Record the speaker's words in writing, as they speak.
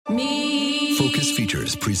Focus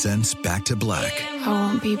Features presents Back to Black. I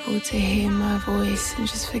want people to hear my voice and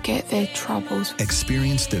just forget their troubles.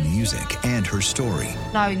 Experience the music and her story.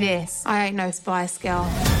 Know this, I ain't no Spice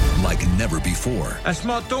Girl. Like never before. That's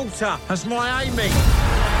my daughter. That's my Amy.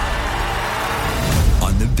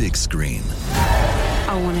 On the big screen.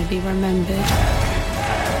 I want to be remembered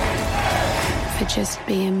for just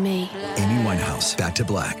being me. Amy Winehouse, Back to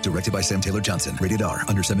Black, directed by Sam Taylor Johnson. Rated R,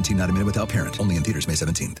 under 17, not a minute without parent. Only in theaters May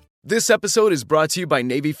 17th. This episode is brought to you by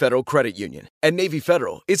Navy Federal Credit Union. At Navy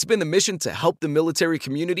Federal, it's been the mission to help the military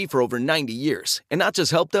community for over 90 years. And not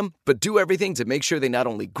just help them, but do everything to make sure they not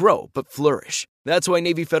only grow, but flourish. That's why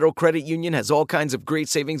Navy Federal Credit Union has all kinds of great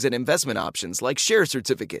savings and investment options like share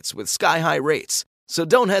certificates with sky-high rates. So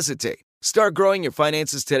don't hesitate. Start growing your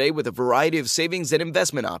finances today with a variety of savings and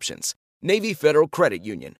investment options. Navy Federal Credit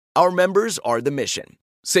Union. Our members are the mission.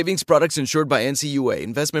 Savings products insured by NCUA.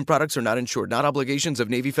 Investment products are not insured, not obligations of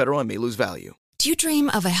Navy Federal and may lose value. Do you dream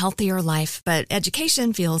of a healthier life, but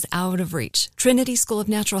education feels out of reach? Trinity School of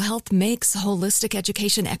Natural Health makes holistic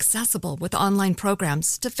education accessible with online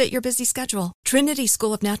programs to fit your busy schedule. Trinity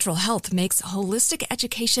School of Natural Health makes holistic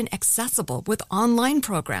education accessible with online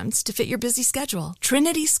programs to fit your busy schedule.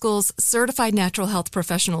 Trinity School's Certified Natural Health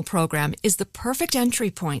Professional Program is the perfect entry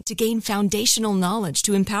point to gain foundational knowledge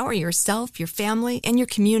to empower yourself, your family, and your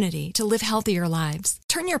community to live healthier lives.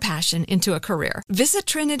 Turn your passion into a career. Visit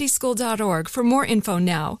trinityschool.org for more info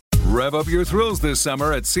now. Rev up your thrills this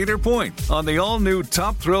summer at Cedar Point on the all-new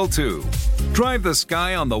Top Thrill 2. Drive the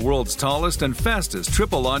sky on the world's tallest and fastest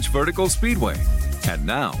triple-launch vertical speedway. And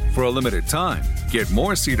now, for a limited time, get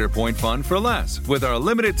more Cedar Point fun for less with our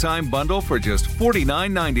limited-time bundle for just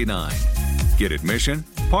 $49.99. Get admission,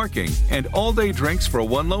 parking, and all-day drinks for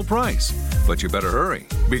one low price. But you better hurry,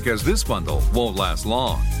 because this bundle won't last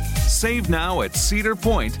long. Save now at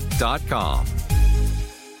cedarpoint.com.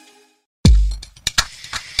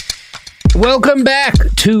 Welcome back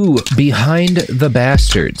to Behind the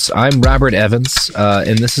Bastards. I'm Robert Evans,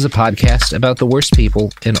 and this is a podcast about the worst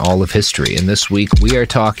people in all of history. And this week we are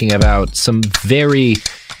talking about some very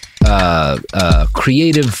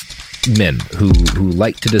creative men who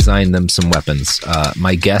like to design them some weapons.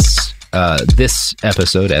 My guests this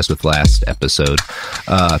episode, as with last episode,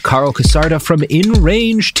 Carl Casarda from In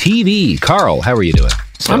Range TV. Carl, how are you doing?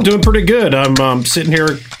 I'm doing pretty good. I'm sitting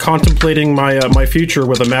here contemplating my future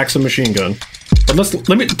with a Maxim machine gun.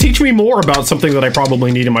 But teach me more about something that I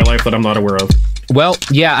probably need in my life that I'm not aware of. Well,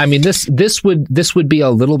 yeah, I mean, this would be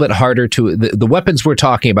a little bit harder to the weapons we're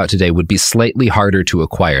talking about today would be slightly harder to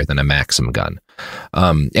acquire than a Maxim gun,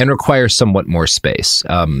 and require somewhat more space.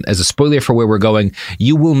 As a spoiler for where we're going,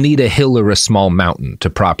 you will need a hill or a small mountain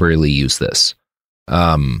to properly use this.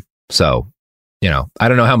 So, you know, I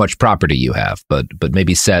don't know how much property you have, but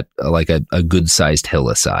maybe set like a good sized hill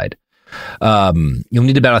aside. You'll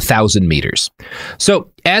need about 1,000 meters.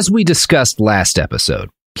 So, as we discussed last episode,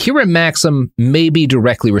 Hiram Maxim may be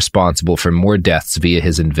directly responsible for more deaths via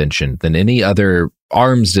his invention than any other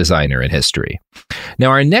arms designer in history.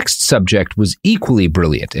 Now, our next subject was equally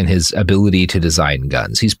brilliant in his ability to design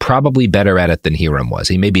guns. He's probably better at it than Hiram was.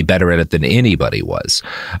 He may be better at it than anybody was.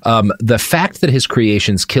 The fact that his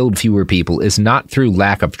creations killed fewer people is not through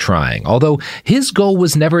lack of trying, although his goal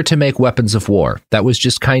was never to make weapons of war. That was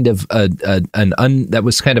just kind of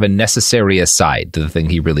a necessary aside to the thing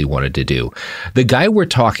he really wanted to do. The guy we're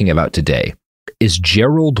talking about today is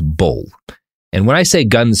Gerald Bull. And when I say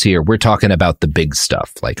guns here, we're talking about the big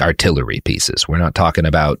stuff, like artillery pieces. We're not talking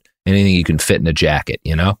about anything you can fit in a jacket,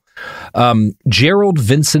 you know? Gerald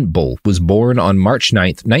Vincent Bull was born on March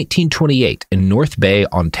 9th, 1928 in North Bay,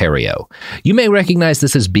 Ontario. You may recognize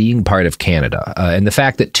this as being part of Canada, and the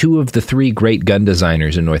fact that two of the three great gun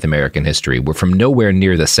designers in North American history were from nowhere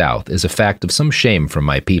near the South is a fact of some shame from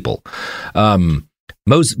my people.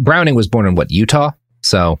 Browning was born in, Utah?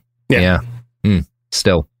 So, yeah.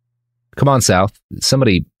 Still. Come on, South.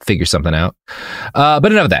 Somebody figure something out.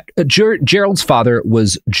 But enough of that. Gerald's father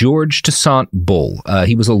was George Toussaint Bull.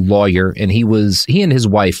 He was a lawyer, and he and his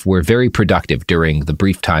wife were very productive during the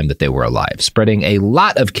brief time that they were alive, spreading a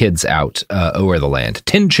lot of kids out over the land.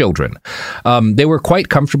 10 children. They were quite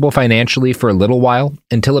comfortable financially for a little while,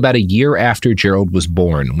 until about a year after Gerald was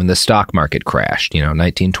born, when the stock market crashed.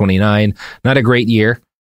 1929, not a great year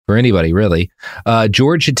for anybody, really.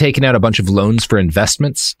 George had taken out a bunch of loans for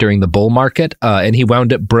investments during the bull market, and he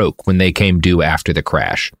wound up broke when they came due after the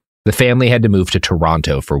crash. The family had to move to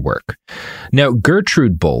Toronto for work. Now,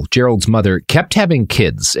 Gertrude Bull, Gerald's mother, kept having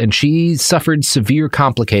kids, and she suffered severe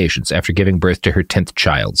complications after giving birth to her 10th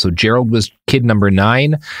child. So Gerald was kid number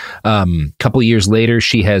 9. Couple years later,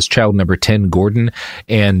 she has child number 10, Gordon,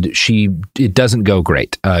 and it doesn't go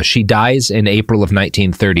great. She dies in April of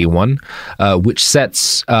 1931, which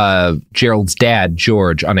sets Gerald's dad,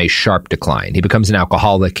 George, on a sharp decline. He becomes an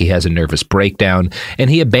alcoholic, he has a nervous breakdown, and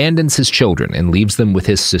he abandons his children and leaves them with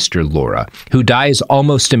his sister, Laura, who dies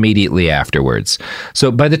almost immediately afterwards.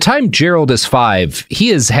 So by the time Gerald is 5,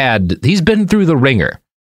 he's been through the ringer.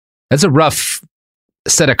 That's a rough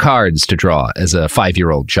set of cards to draw as a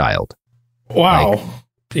 5-year-old child. Wow.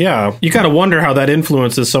 Yeah. You got to wonder how that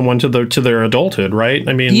influences someone to their adulthood, right?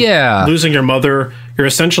 I mean, losing your mother, you're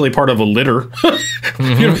essentially part of a litter.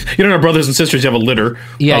 You don't have brothers and sisters, you have a litter.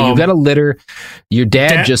 Yeah, you've got a litter. Your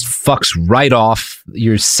dad just fucks right off.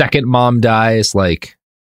 Your second mom dies. Like,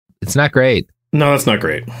 it's not great. No, that's not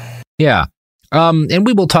great. Yeah. And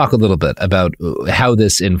we will talk a little bit about how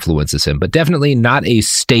this influences him, but definitely not a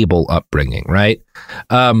stable upbringing, right?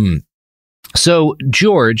 So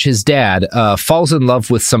George, his dad, falls in love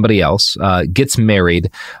with somebody else, gets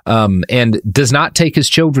married, and does not take his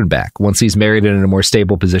children back once he's married and in a more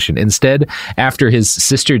stable position. Instead, after his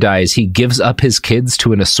sister dies, he gives up his kids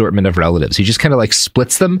to an assortment of relatives. He just kind of like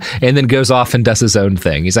splits them and then goes off and does his own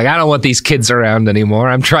thing. He's like, I don't want these kids around anymore.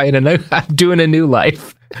 I'm doing a new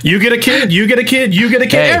life. You get a kid, you get a kid, you get a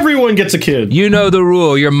kid. Hey, everyone gets a kid. You know the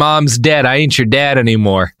rule. Your mom's dead. I ain't your dad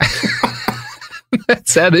anymore.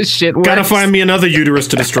 That's how this shit works. Gotta find me another uterus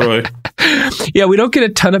to destroy. Yeah, we don't get a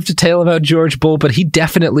ton of detail about George Bull, but he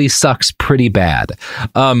definitely sucks pretty bad.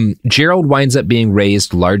 Gerald winds up being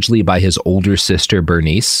raised largely by his older sister,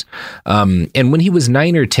 Bernice. And when he was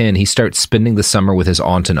 9 or 10, he starts spending the summer with his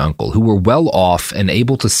aunt and uncle, who were well off and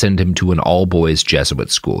able to send him to an all-boys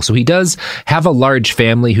Jesuit school. So he does have a large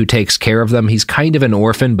family who takes care of them. He's kind of an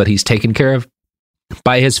orphan, but he's taken care of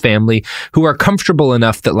by his family, who are comfortable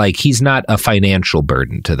enough that like he's not a financial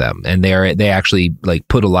burden to them, and they actually like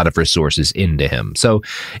put a lot of resources into him. So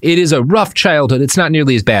it is a rough childhood. It's not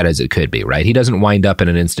nearly as bad as it could be, right? He doesn't wind up in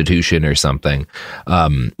an institution or something.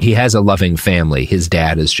 He has a loving family. His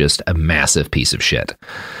dad is just a massive piece of shit.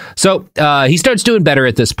 So he starts doing better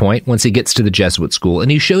at this point once he gets to the Jesuit school, and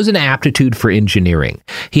he shows an aptitude for engineering.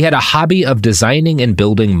 He had a hobby of designing and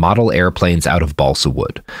building model airplanes out of balsa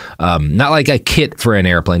wood. Not like a kit for an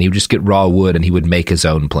airplane. He would just get raw wood and he would make his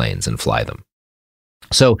own planes and fly them.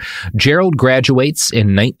 So Gerald graduates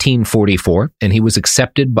in 1944, and he was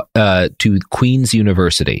accepted to Queen's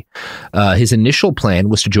University. His initial plan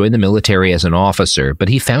was to join the military as an officer, but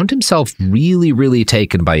he found himself really, really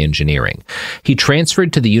taken by engineering. He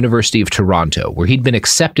transferred to the University of Toronto, where he'd been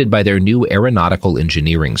accepted by their new aeronautical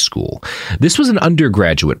engineering school. This was an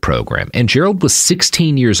undergraduate program, and Gerald was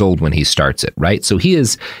 16 years old when he starts it, right? So he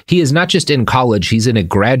is not just in college, he's in a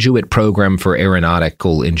graduate program for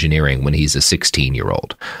aeronautical engineering when he's a 16-year-old.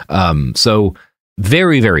 So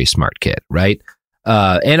very, very smart kid, right?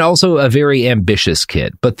 And also a very ambitious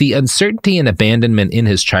kid. But the uncertainty and abandonment in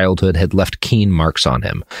his childhood had left keen marks on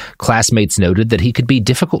him. Classmates noted that he could be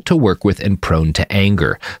difficult to work with and prone to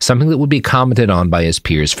anger, something that would be commented on by his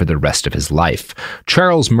peers for the rest of his life.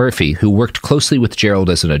 Charles Murphy, who worked closely with Gerald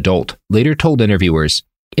as an adult, later told interviewers,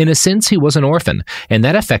 "In a sense, he was an orphan, and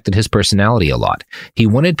that affected his personality a lot. He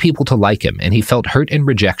wanted people to like him, and he felt hurt and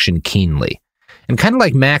rejection keenly." And kind of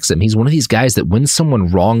like Maxim, he's one of these guys that when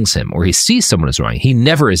someone wrongs him or he sees someone is wrong, he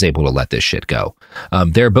never is able to let this shit go.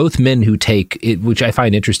 They're both men who take it, which I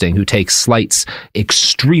find interesting, who take slights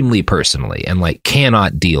extremely personally and like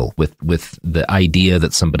cannot deal with the idea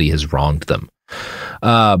that somebody has wronged them.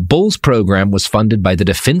 Bull's program was funded by the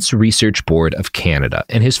Defense Research Board of Canada,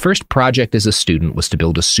 and his first project as a student was to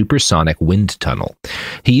build a supersonic wind tunnel.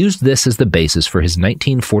 He used this as the basis for his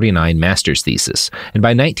 1949 master's thesis, and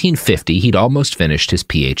by 1950 he'd almost finished his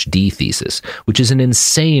PhD thesis, which is an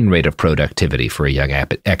insane rate of productivity for a young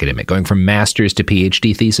academic, going from master's to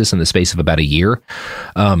PhD thesis in the space of about a year.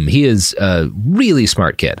 He is a really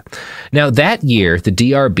smart kid. Now, that year, the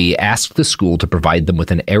DRB asked the school to provide them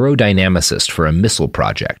with an aerodynamicist for a missile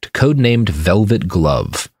project, codenamed Velvet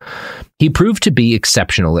Glove. He proved to be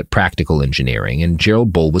exceptional at practical engineering, and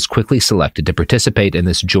Gerald Bull was quickly selected to participate in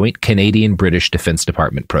this joint Canadian-British Defense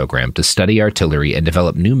Department program to study artillery and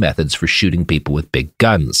develop new methods for shooting people with big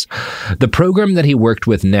guns. The program that he worked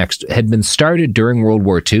with next had been started during World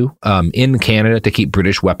War II in Canada to keep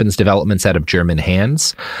British weapons developments out of German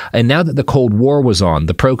hands, and now that the Cold War was on,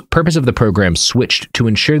 the purpose of the program switched to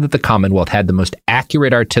ensure that the Commonwealth had the most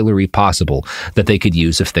accurate artillery possible that they could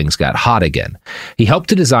use if things got hot again. He helped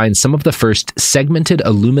to design designed some of the first segmented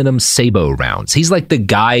aluminum sabot rounds. He's like the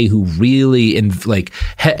guy who really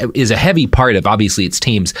is a heavy part of, obviously, its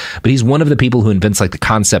teams, but he's one of the people who invents like the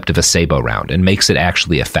concept of a sabot round and makes it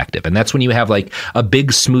actually effective. And that's when you have like a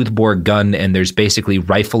big smoothbore gun and there's basically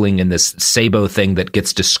rifling in this sabot thing that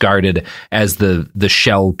gets discarded as the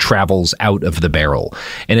shell travels out of the barrel.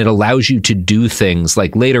 And it allows you to do things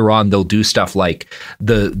like later on, they'll do stuff like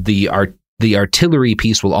the artillery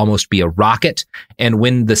piece will almost be a rocket. And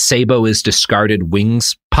when the sabot is discarded,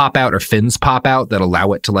 wings pop out or fins pop out that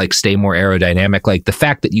allow it to like stay more aerodynamic. Like the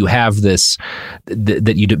fact that you have this,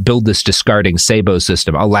 that you build this discarding sabot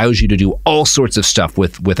system allows you to do all sorts of stuff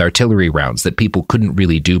with artillery rounds that people couldn't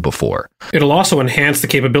really do before. It'll also enhance the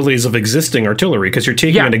capabilities of existing artillery because you're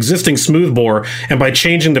taking an existing smoothbore, and by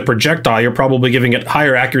changing the projectile, you're probably giving it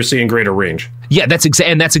higher accuracy and greater range. Yeah, that's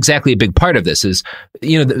exactly a big part of this is,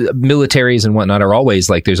 the militaries and whatnot are always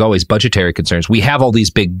like, there's always budgetary concerns. We have all these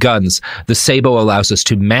big guns. The sabot allows us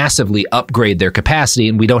to massively upgrade their capacity,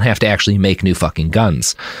 and we don't have to actually make new fucking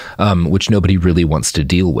guns, which nobody really wants to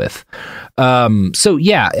deal with.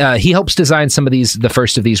 He helps design some of the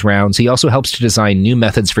first of these rounds. He also helps to design new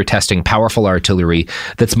methods for testing powerful artillery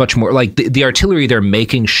that's much more like the artillery they're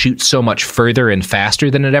making shoots so much further and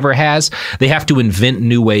faster than it ever has. They have to invent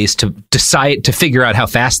new ways to decide to figure out how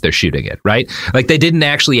fast they're shooting it, right? Like they didn't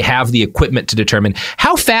actually have the equipment to determine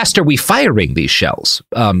how fast are we firing these shells,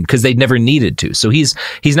 because they'd never needed to. So he's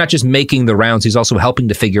not just making the rounds, he's also helping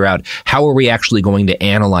to figure out how are we actually going to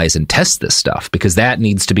analyze and test this stuff, because that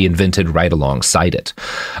needs to be invented right alongside it.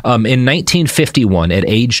 In 1951, at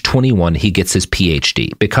age 21, he gets his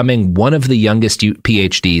PhD, becoming one of the youngest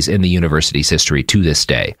PhDs in the university's history to this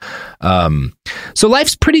day. So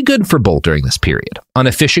life's pretty good for Bull during this period. On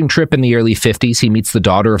a fishing trip in the early 50s, he meets the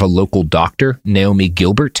daughter of a local doctor, Naomi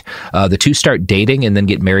Gilbert. The two start dating and then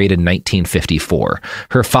get married in 1954.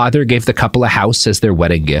 Her father gave the couple a house as their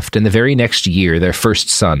wedding gift, and the very next year, their first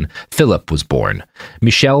son, Philip, was born.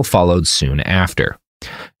 Michelle followed soon after.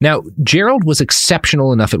 Now, Gerald was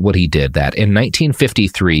exceptional enough at what he did that in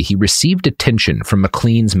 1953, he received attention from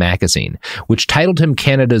Maclean's magazine, which titled him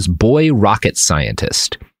Canada's Boy Rocket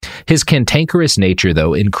Scientist. His cantankerous nature,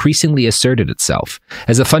 though, increasingly asserted itself.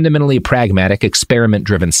 As a fundamentally pragmatic,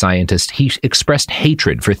 experiment-driven scientist, he expressed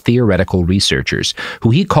hatred for theoretical researchers, who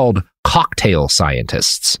he called cocktail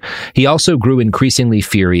scientists. He also grew increasingly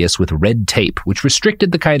furious with red tape, which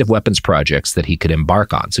restricted the kind of weapons projects that he could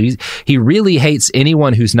embark on. So he really hates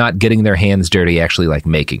anyone who's not getting their hands dirty actually like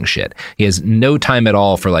making shit. He has no time at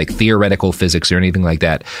all for like theoretical physics or anything like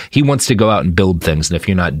that. He wants to go out and build things, and if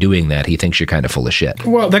you're not doing that, he thinks you're kind of full of shit.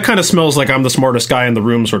 Well, that kind of smells like I'm the smartest guy in the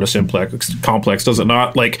room sort of complex, does it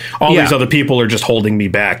not? Like all these other people are just holding me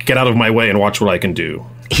back. Get out of my way and watch what I can do.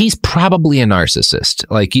 He's probably a narcissist.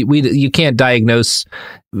 Like you can't diagnose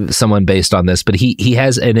someone based on this, but he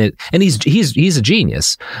has and he's a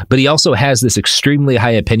genius. But he also has this extremely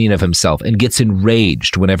high opinion of himself and gets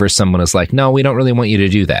enraged whenever someone is like, "No, we don't really want you to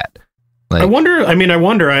do that." Like, I wonder. I'm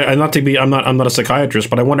not a psychiatrist,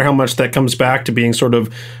 but I wonder how much that comes back to being sort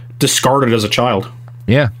of discarded as a child.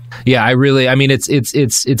 Yeah.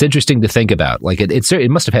 It's interesting to think about. Like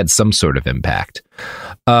it must have had some sort of impact.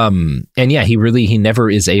 He never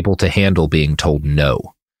is able to handle being told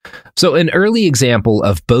no. So an early example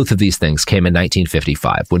of both of these things came in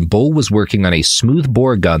 1955 when Bull was working on a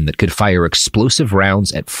smoothbore gun that could fire explosive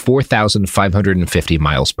rounds at 4,550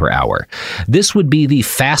 miles per hour. This would be the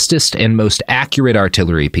fastest and most accurate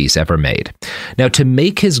artillery piece ever made. Now, to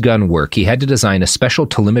make his gun work, he had to design a special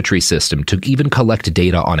telemetry system to even collect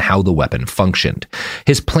data on how the weapon functioned.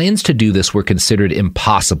 His plans to do this were considered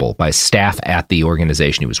impossible by staff at the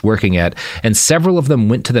organization he was working at, and several of them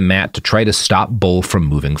went to the mat to try to stop Bull from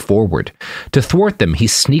moving forward. To thwart them, he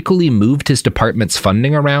sneakily moved his department's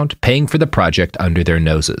funding around, paying for the project under their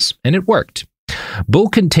noses. And it worked. Bull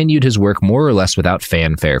continued his work more or less without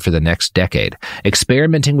fanfare for the next decade,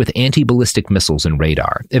 experimenting with anti-ballistic missiles and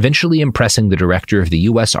radar, eventually impressing the director of the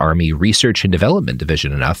U.S. Army Research and Development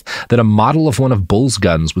Division enough that a model of one of Bull's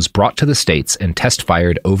guns was brought to the States and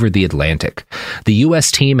test-fired over the Atlantic. The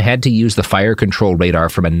U.S. team had to use the fire control radar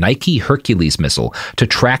from a Nike Hercules missile to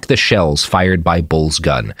track the shells fired by Bull's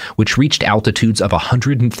gun, which reached altitudes of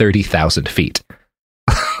 130,000 feet.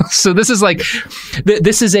 So this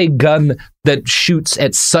is a gun that shoots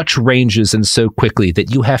at such ranges and so quickly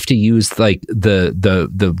that you have to use like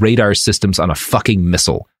the radar systems on a fucking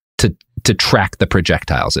missile to track the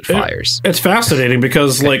projectiles it fires. It's fascinating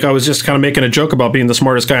because like I was just kind of making a joke about being the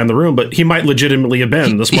smartest guy in the room, but he might legitimately have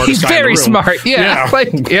been the smartest guy in the room. He's very smart.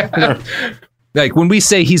 Yeah. Like when we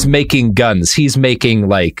say he's making guns, he's making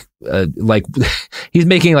like he's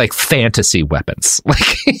making like fantasy weapons.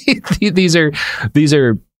 Like these are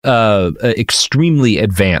extremely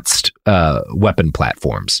advanced weapon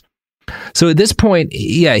platforms. So at this point,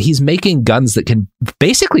 yeah, he's making guns that can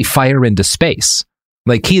basically fire into space.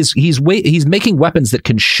 Like he's making weapons that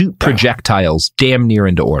can shoot projectiles damn near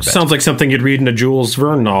into orbit. Sounds like something you'd read in a Jules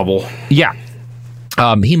Verne novel. Yeah.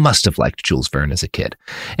 He must have liked Jules Verne as a kid.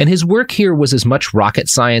 And his work here was as much rocket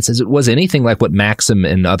science as it was anything like what Maxim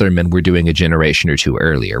and other men were doing a generation or two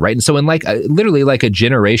earlier, right? And so in like literally like a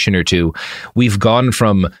generation or two, we've gone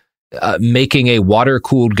from making a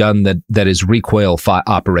water-cooled gun that is recoil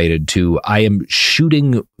operated to I am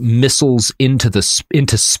shooting missiles into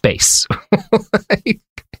space.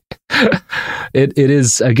 It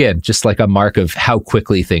is, again, just like a mark of how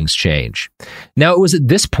quickly things change. Now, it was at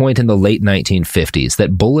this point in the late 1950s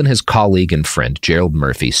that Bull and his colleague and friend, Gerald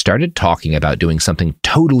Murphy, started talking about doing something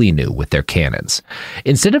totally new with their cannons.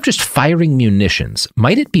 Instead of just firing munitions,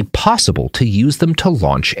 might it be possible to use them to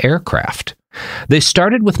launch aircraft? They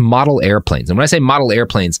started with model airplanes. And when I say model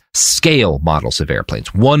airplanes, scale models of airplanes,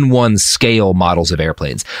 1/1 scale models of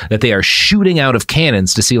airplanes that they are shooting out of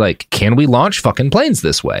cannons to see, like, can we launch fucking planes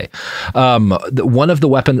this way? One of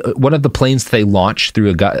the planes that they launch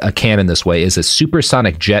through a cannon this way is a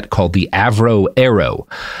supersonic jet called the Avro Arrow.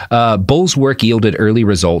 Bull's work yielded early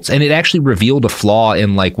results, and it actually revealed a flaw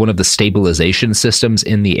in like one of the stabilization systems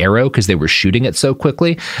in the Arrow because they were shooting it so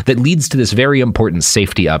quickly that leads to this very important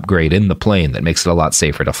safety upgrade in the plane that makes it a lot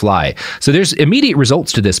safer to fly. So there's immediate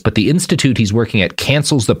results to this, but the institute he's working at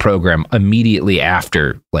cancels the program immediately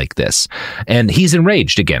after like this. And he's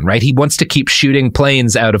enraged again, right? He wants to keep shooting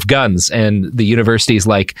planes out of guns. And the university's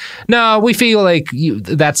like, no, we feel like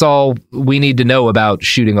that's all we need to know about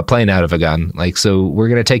shooting a plane out of a gun. Like, so we're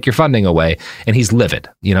going to take your funding away. And he's livid.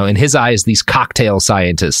 You know, in his eyes, these cocktail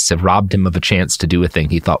scientists have robbed him of a chance to do a thing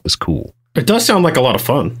he thought was cool. It does sound like a lot of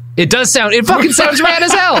fun. It fucking sounds rad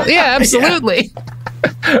as hell. Yeah, absolutely.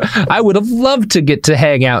 Yeah. I would have loved to get to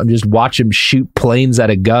hang out and just watch him shoot planes out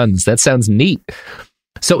of guns. That sounds neat.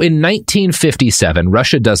 So in 1957,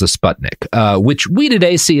 Russia does a Sputnik, which we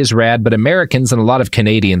today see as rad, but Americans and a lot of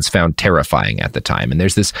Canadians found terrifying at the time. And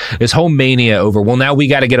there's this whole mania over, well, now we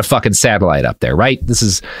got to get a fucking satellite up there, right? This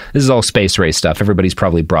is all space race stuff. Everybody's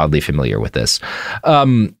probably broadly familiar with this.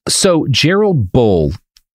 So Gerald Bull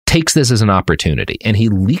takes this as an opportunity, and he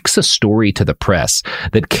leaks a story to the press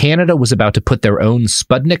that Canada was about to put their own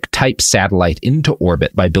Sputnik-type satellite into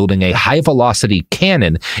orbit by building a high-velocity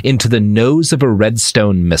cannon into the nose of a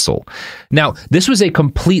Redstone missile. Now, this was a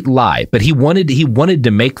complete lie, but he wanted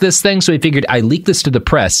to make this thing, so he figured, I leak this to the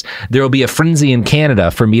press, there will be a frenzy in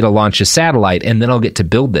Canada for me to launch a satellite, and then I'll get to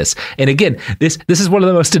build this. And again, this is one of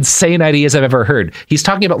the most insane ideas I've ever heard. He's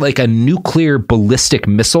talking about like a nuclear ballistic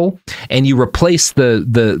missile, and you replace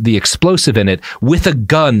the explosive in it with a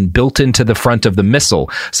gun built into the front of the missile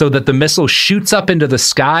so that the missile shoots up into the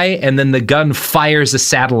sky and then the gun fires a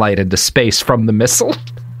satellite into space from the missile.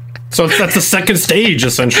 So that's the second stage,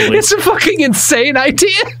 essentially. It's a fucking insane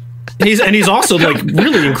idea. He's also like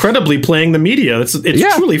really incredibly playing the media. It's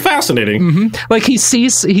truly fascinating. Mm-hmm. Like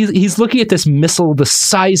he's looking at this missile the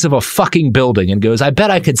size of a fucking building and goes, I bet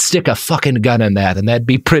I could stick a fucking gun in that and that'd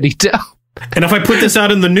be pretty dope. And if I put this out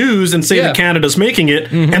in the news and say that Canada's making it,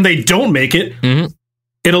 mm-hmm. and they don't make it, mm-hmm.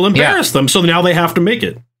 it'll embarrass them. So now they have to make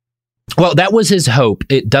it. Well, that was his hope.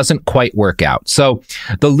 It doesn't quite work out. So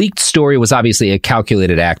the leaked story was obviously a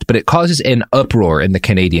calculated act, but it causes an uproar in the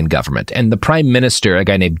Canadian government. And the Prime Minister, a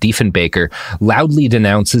guy named Diefenbaker, loudly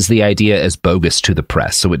denounces the idea as bogus to the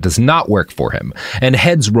press. So it does not work for him. And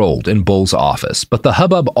heads rolled in Bull's office. But the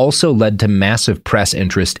hubbub also led to massive press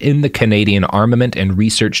interest in the Canadian Armament and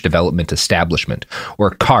Research Development Establishment,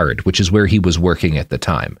 or CARD, which is where he was working at the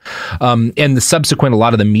time. And a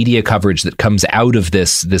lot of the media coverage that comes out of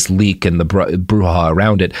this leak and the brouhaha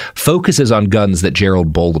around it focuses on guns that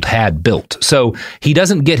Gerald Bull had built. So he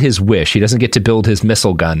doesn't get his wish. He doesn't get to build his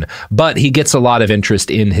missile gun, but he gets a lot of interest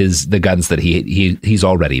in the guns that he's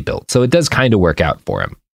already built. So it does kind of work out for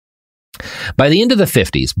him. By the end of the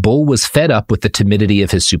 50s, Bull was fed up with the timidity of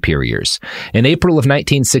his superiors. In April of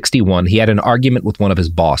 1961, he had an argument with one of his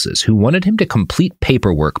bosses who wanted him to complete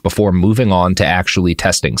paperwork before moving on to actually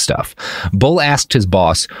testing stuff. Bull asked his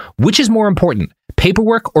boss, which is more important,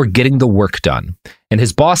 paperwork or getting the work done? And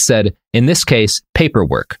his boss said, in this case,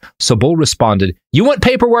 paperwork. So Bull responded, you want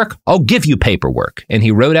paperwork? I'll give you paperwork. And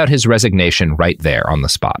he wrote out his resignation right there on the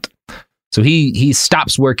spot. So he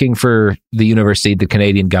stops working for the university, the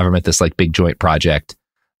Canadian government, this like big joint project.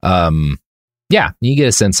 Yeah, you get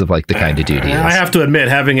a sense of like the kind of dude he is. I have to admit,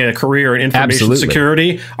 having a career in information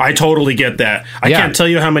security, I totally get that. I can't tell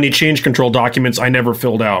you how many change control documents I never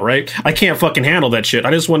filled out, right? I can't fucking handle that shit.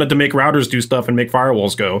 I just wanted to make routers do stuff and make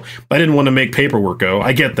firewalls go. I didn't want to make paperwork go.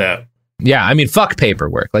 I get that. Yeah, I mean, fuck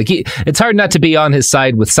paperwork. Like, it's hard not to be on his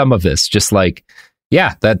side with some of this. Just like,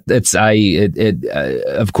 yeah,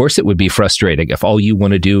 of course it would be frustrating if all you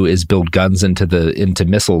want to do is build guns into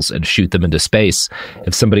missiles and shoot them into space.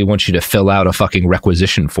 If somebody wants you to fill out a fucking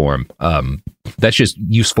requisition form, that's just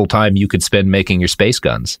useful time you could spend making your space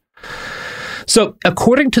guns. So,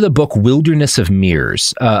 according to the book Wilderness of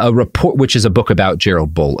Mirrors, a report, which is a book about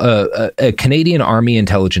Gerald Bull, a Canadian Army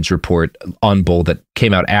intelligence report on Bull that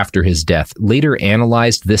came out after his death, later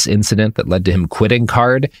analyzed this incident that led to him quitting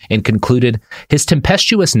CARD and concluded his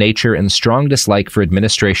tempestuous nature and strong dislike for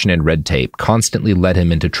administration and red tape constantly led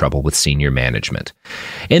him into trouble with senior management.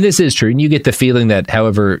 And this is true. And you get the feeling that,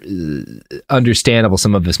 however understandable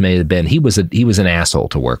some of this may have been, he was an asshole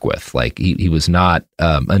to work with. Like, he was not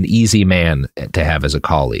an easy man to have as a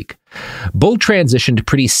colleague. Bull transitioned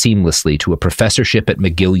pretty seamlessly to a professorship at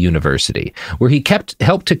McGill University, where he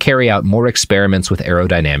helped to carry out more experiments with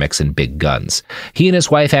aerodynamics and big guns. He and his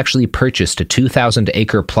wife actually purchased a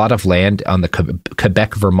 2,000-acre plot of land on the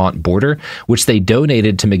Quebec-Vermont border, which they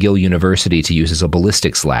donated to McGill University to use as a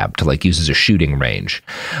ballistics lab, to use as a shooting range.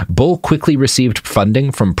 Bull quickly received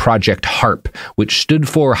funding from Project HARP, which stood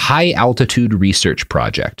for High Altitude Research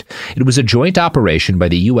Project. It was a joint operation by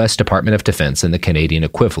the U.S. Department of Defense and the Canadian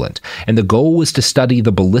equivalent, and the goal was to study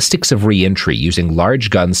the ballistics of re-entry using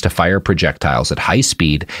large guns to fire projectiles at high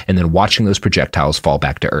speed and then watching those projectiles fall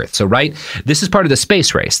back to Earth. So, right, this is part of the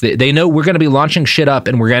space race. They know we're going to be launching shit up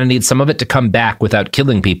and we're going to need some of it to come back without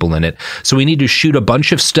killing people in it. So we need to shoot a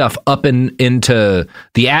bunch of stuff up into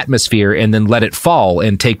the atmosphere and then let it fall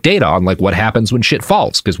and take data on what happens when shit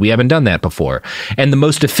falls, because we haven't done that before. And the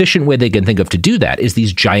most efficient way they can think of to do that is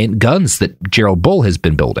these giant guns that Gerald Bull has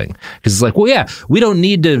been building. Because it's we don't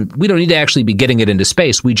need to actually be getting it into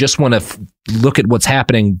space. We just want to look at what's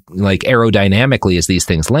happening aerodynamically as these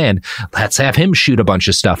things land. Let's have him shoot a bunch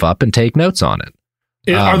of stuff up and take notes on it.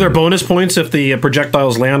 Are there bonus points if the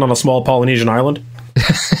projectiles land on a small Polynesian island?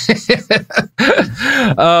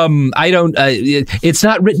 I don't. It's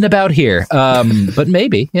not written about here, but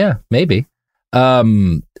maybe. Yeah, maybe.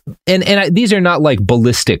 And these are not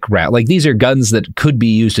ballistic these are guns that could be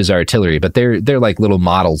used as artillery, but they're little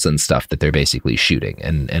models and stuff that they're basically shooting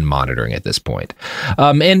and monitoring at this point.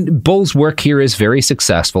 And Bull's work here is very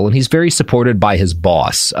successful, and he's very supported by his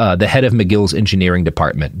boss, the head of McGill's engineering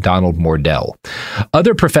department, Donald Mordell.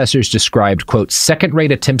 Other professors described, quote,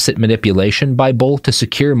 second-rate attempts at manipulation by Bull to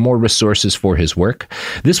secure more resources for his work.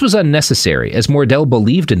 This was unnecessary, as Mordell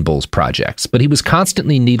believed in Bull's projects, but he was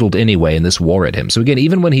constantly needled anyway, and this wore at him. So again,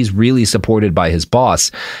 even when he's really supported by his boss,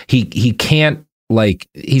 he can't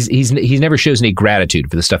he never shows any gratitude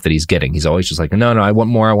for the stuff that he's getting. He's always just no, I want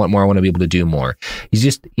more, I want to be able to do more. He's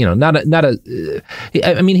just,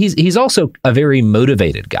 he's also a very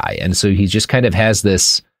motivated guy. And so he just kind of has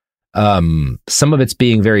this, some of it's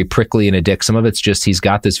being very prickly and a dick. Some of it's just, he's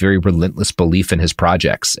got this very relentless belief in his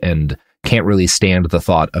projects and can't really stand the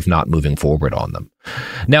thought of not moving forward on them.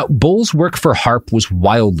 Now, Bull's work for HARP was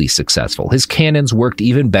wildly successful. His cannons worked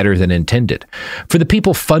even better than intended. For the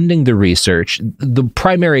people funding the research, the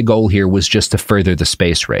primary goal here was just to further the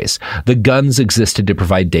space race. The guns existed to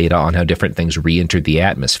provide data on how different things re-entered the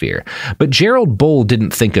atmosphere. But Gerald Bull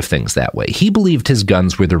didn't think of things that way. He believed his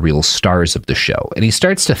guns were the real stars of the show. And he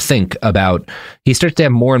starts to have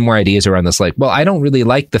more and more ideas around this, I don't really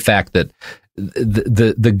like the fact that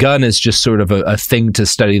the gun is just sort of a thing to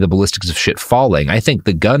study the ballistics of shit falling. I think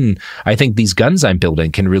these guns I'm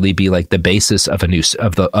building can really be the basis of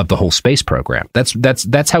the whole space program.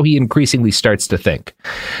 That's how he increasingly starts to think.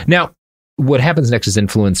 Now, what happens next is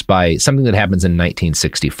influenced by something that happens in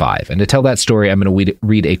 1965. And to tell that story, I'm going to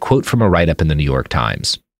read a quote from a write-up in the New York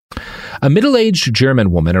Times. A middle-aged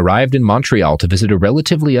German woman arrived in Montreal to visit a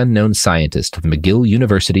relatively unknown scientist of the McGill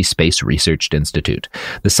University Space Research Institute.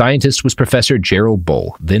 The scientist was Professor Gerald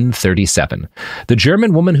Bull, then 37. The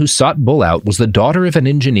German woman who sought Bull out was the daughter of an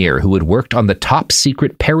engineer who had worked on the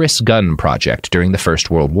top-secret Paris gun project during the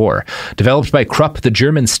First World War. Developed by Krupp, the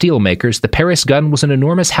German steelmakers, the Paris gun was an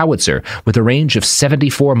enormous howitzer with a range of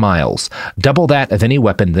 74 miles, double that of any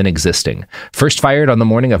weapon then existing. First fired on the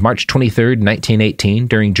morning of March 23, 1918,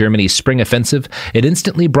 during Germany's spring offensive, it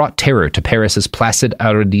instantly brought terror to Paris's placid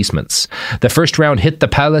arrondissements. The first round hit the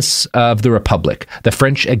Palace of the Republic. The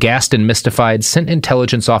French, aghast and mystified, sent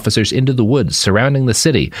intelligence officers into the woods surrounding the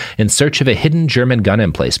city in search of a hidden German gun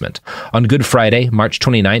emplacement. On Good Friday, March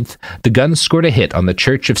 29th, the guns scored a hit on the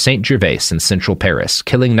Church of St. Gervais in central Paris,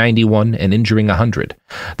 killing 91 and injuring 100.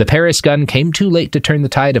 The Paris gun came too late to turn the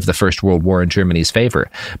tide of the First World War in Germany's favor,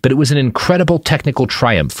 but it was an incredible technical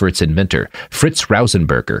triumph for its inventor, Fritz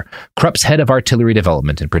Rausenberger, Krupp's head of artillery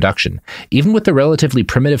development and production. Even with the relatively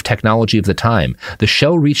primitive technology of the time, the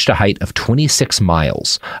shell reached a height of 26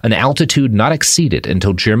 miles, an altitude not exceeded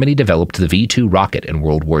until Germany developed the V-2 rocket in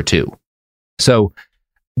World War II. So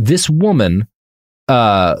this woman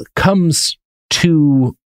comes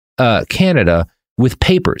to Canada with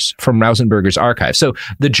papers from Rausenberger's archive. So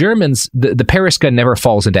the Germans, the Paris gun never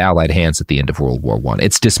falls into Allied hands at the end of World War I.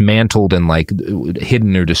 It's dismantled and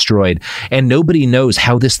hidden or destroyed, and nobody knows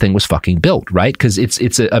how this thing was fucking built, right? Because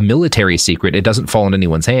it's a military secret. It doesn't fall in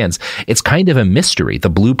anyone's hands. It's kind of a mystery.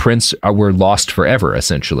 The blueprints were lost forever,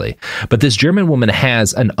 essentially. But this German woman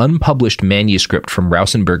has an unpublished manuscript from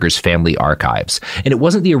Rausenberger's family archives, and it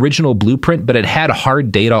wasn't the original blueprint, but it had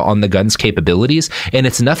hard data on the gun's capabilities, and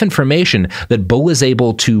it's enough information that Bull is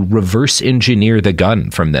able to reverse engineer the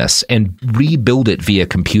gun from this and rebuild it via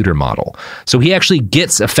computer model. So he actually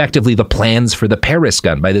gets effectively the plans for the Paris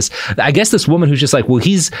gun by this, I guess, this woman who's just like, well,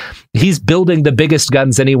 he's building the biggest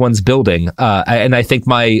guns anyone's building. And I think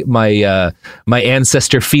my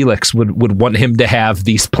ancestor Felix would want him to have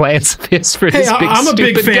these plans for his big I'm a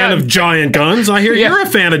big fan gun. of giant guns. I hear you're a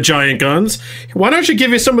fan of giant guns. Why don't you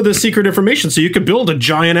give me some of the secret information so you could build a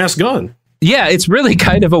giant-ass gun? Yeah, it's really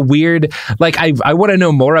kind of a weird, I want to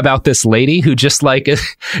know more about this lady who just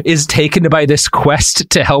is taken by this quest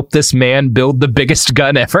to help this man build the biggest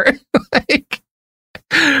gun ever.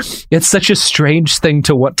 It's such a strange thing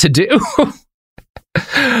to want to do.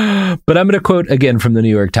 But I'm going to quote again from the New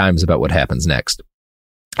York Times about what happens next.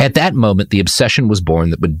 At that moment, the obsession was born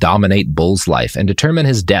that would dominate Bull's life and determine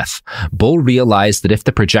his death. Bull realized that if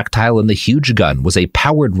the projectile in the huge gun was a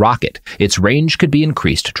powered rocket, its range could be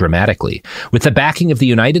increased dramatically. With the backing of the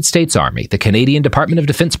United States Army, the Canadian Department of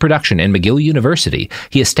Defense Production, and McGill University,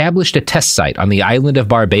 he established a test site on the island of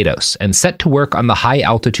Barbados and set to work on the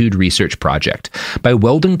high-altitude research project. By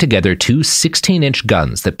welding together two 16-inch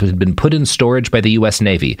guns that had been put in storage by the U.S.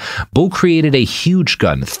 Navy, Bull created a huge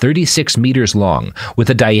gun 36 meters long with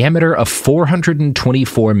a diameter of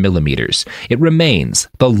 424 millimeters. It remains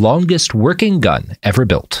the longest working gun ever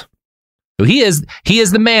built. So he is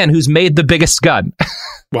the man who's made the biggest gun.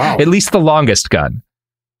 Wow. At least the longest gun.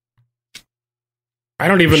 I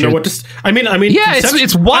don't even know what to... I mean, yeah,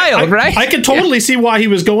 it's wild, right? I can totally see why he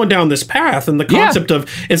was going down this path, and the concept of,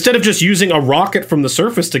 instead of just using a rocket from the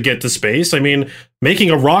surface to get to space, I mean,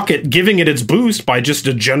 making a rocket, giving it its boost by just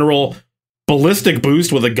a general ballistic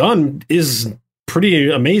boost with a gun is pretty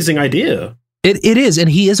amazing idea. It is, and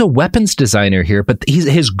he is a weapons designer here, but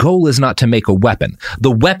his goal is not to make a weapon.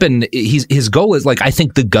 The weapon, his goal is I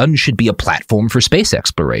think the gun should be a platform for space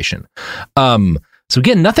exploration. So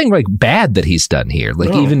again, nothing bad that he's done here.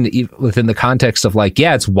 Even within the context of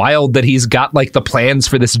it's wild that he's got the plans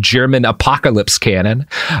for this German apocalypse cannon.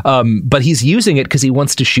 But he's using it because he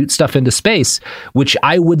wants to shoot stuff into space, which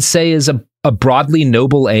I would say is a broadly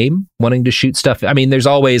noble aim, wanting to shoot stuff. I mean, there's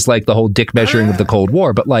always the whole dick measuring of the Cold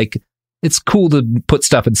War, but it's cool to put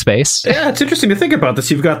stuff in space. Yeah, it's interesting to think about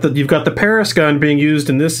this. You've got the Paris gun being used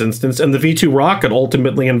in this instance, and the V-2 rocket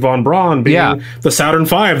ultimately in von Braun being the Saturn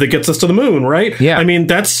V that gets us to the moon, right? Yeah. I mean,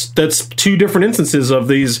 that's two different instances of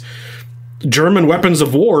these German weapons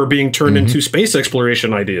of war being turned into space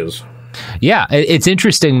exploration ideas. Yeah, it's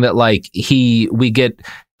interesting that we get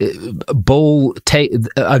Bull take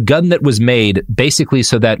a gun that was made basically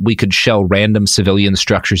so that we could shell random civilian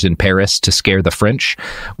structures in Paris to scare the French,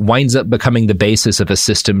 winds up becoming the basis of a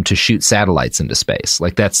system to shoot satellites into space.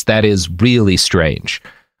 That is really strange.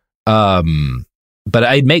 But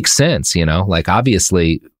it makes sense,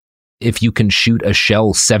 obviously if you can shoot a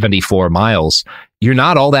shell 74 miles, you're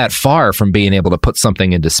not all that far from being able to put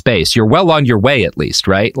something into space. You're well on your way, at least,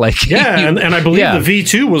 right? And I believe the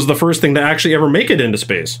V-2 was the first thing to actually ever make it into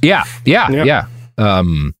space. Yeah.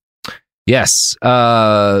 Yes.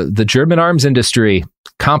 The German arms industry,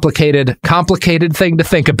 complicated thing to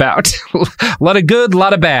think about. A lot of good, a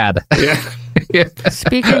lot of bad. Yeah.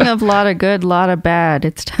 Speaking of a lot of good, a lot of bad,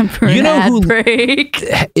 it's time for an ad break.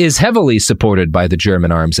 Is heavily supported by the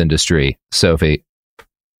German arms industry, Sophie?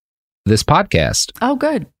 This podcast. Oh,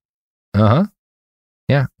 good.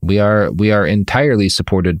 Yeah, we are entirely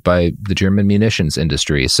supported by the German munitions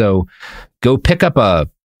industry. So go pick up a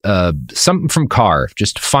something from Car.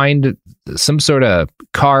 Just find some sort of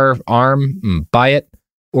car arm, buy it,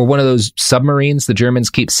 or one of those submarines the Germans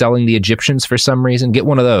keep selling the Egyptians for some reason. Get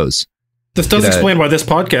one of those. This does explain why this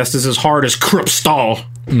podcast is as hard as Kruppstahl.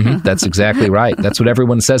 Mm-hmm, that's exactly right. That's what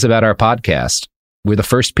everyone says about our podcast. We're the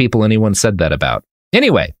first people anyone said that about.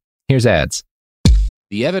 Anyway, here's ads.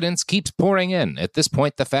 The evidence keeps pouring in. At this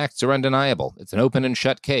point, the facts are undeniable. It's an open and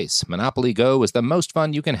shut case. Monopoly Go is the most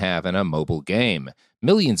fun you can have in a mobile game.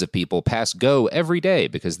 Millions of people pass Go every day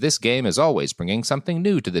because this game is always bringing something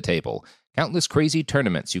new to the table. Countless crazy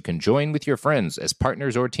tournaments you can join with your friends as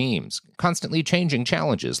partners or teams. Constantly changing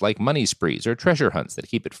challenges like money sprees or treasure hunts that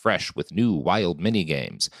keep it fresh with new wild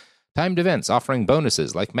mini-games. Timed events offering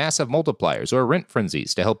bonuses like massive multipliers or rent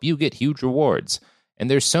frenzies to help you get huge rewards. And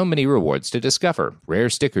there's so many rewards to discover. Rare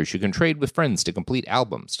stickers you can trade with friends to complete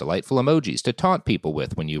albums, delightful emojis to taunt people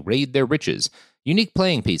with when you raid their riches, unique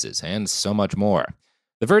playing pieces, and so much more.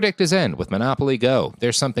 The verdict is in with Monopoly Go.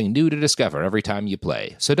 There's something new to discover every time you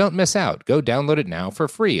play. So don't miss out. Go download it now for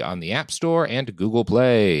free on the App Store and Google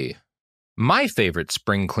Play. My favorite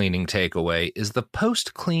spring cleaning takeaway is the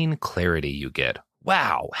post-clean clarity you get.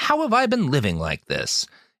 Wow, how have I been living like this?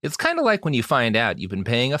 It's kind of like when you find out you've been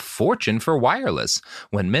paying a fortune for wireless,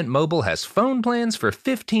 when Mint Mobile has phone plans for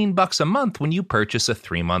 $15 a month when you purchase a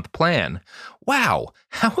 3-month plan. Wow,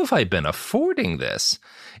 how have I been affording this?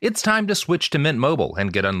 It's time to switch to Mint Mobile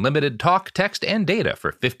and get unlimited talk, text, and data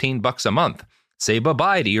for $15 a month. Say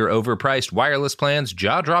bye-bye to your overpriced wireless plans,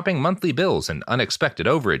 jaw-dropping monthly bills, and unexpected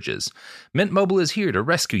overages. Mint Mobile is here to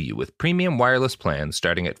rescue you with premium wireless plans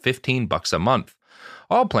starting at $15 a month.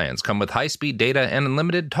 All plans come with high-speed data and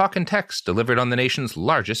unlimited talk and text delivered on the nation's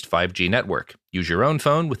largest 5G network. Use your own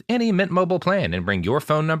phone with any Mint Mobile plan and bring your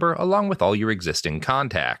phone number along with all your existing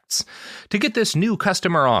contacts. To get this new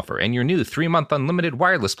customer offer and your new 3-month unlimited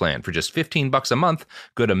wireless plan for just $15 a month,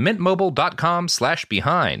 go to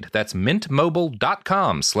mintmobile.com/behind. That's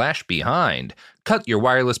mintmobile.com/behind. Cut your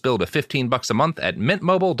wireless bill to $15 a month at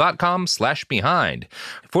mintmobile.com/behind.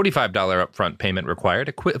 $45 upfront payment required,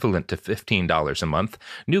 equivalent to $15 a month.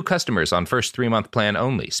 New customers on first 3-month plan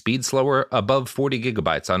only. Speed slower, above 40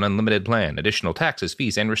 gigabytes on unlimited plan. Additional taxes,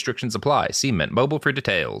 fees, and restrictions apply. See Mint Mobile for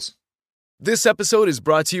details. This episode is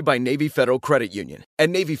brought to you by Navy Federal Credit Union. At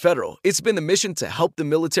Navy Federal, it's been the mission to help the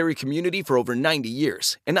military community for over 90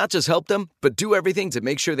 years. And not just help them, but do everything to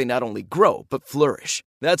make sure they not only grow, but flourish.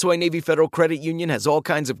 That's why Navy Federal Credit Union has all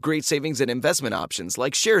kinds of great savings and investment options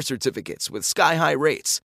like share certificates with sky-high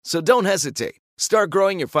rates. So don't hesitate. Start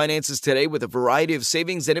growing your finances today with a variety of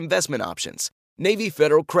savings and investment options. Navy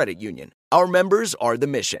Federal Credit Union. Our members are the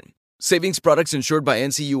mission. Savings products insured by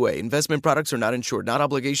NCUA. Investment products are not insured, not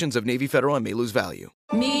obligations of Navy Federal and may lose value.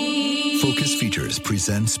 Focus Features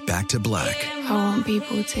presents Back to Black. I want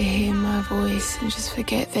people to hear my voice and just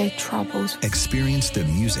forget their troubles. Experience the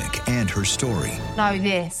music and her story. Know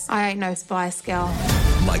this. I ain't no Spice Girl.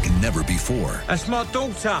 Like never before. That's my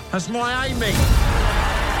daughter. That's my Amy.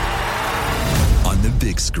 On the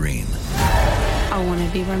big screen. I want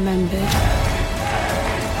to be remembered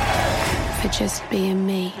for just being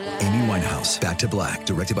me. Amy Winehouse, Back to Black,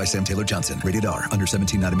 directed by Sam Taylor Johnson. Rated R, under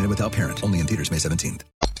 17, not a minute without parent. Only in theaters May 17th.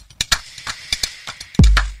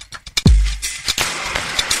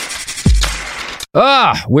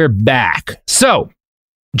 We're back. So,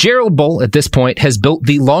 Gerald Bull, at this point, has built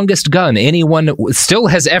the longest gun anyone still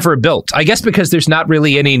has ever built. I guess because there's not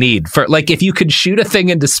really any need for, like, if you could shoot a thing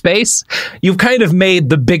into space, you've kind of made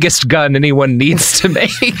the biggest gun anyone needs to make.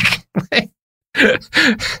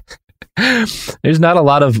 There's not a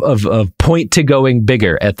lot of point to going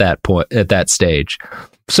bigger at that point, at that stage.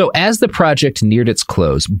 So as the project neared its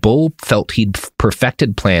close, Bull felt he'd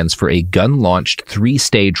perfected plans for a gun-launched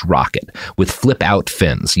 3-stage rocket with flip-out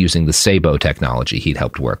fins using the Sabo technology he'd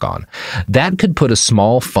helped work on. That could put a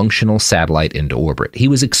small, functional satellite into orbit. He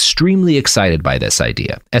was extremely excited by this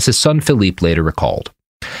idea, as his son Philippe later recalled.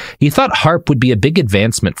 He thought HARP would be a big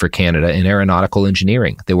advancement for Canada in aeronautical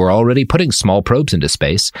engineering. They were already putting small probes into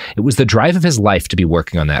space. It was the drive of his life to be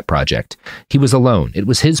working on that project. He was alone. It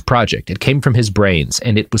was his project. It came from his brains,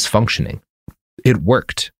 and it was functioning. It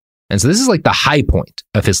worked. And so this is like the high point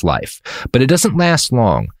of his life. But it doesn't last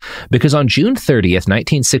long, because on June 30th,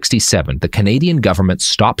 1967, the Canadian government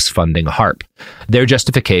stops funding HARP. Their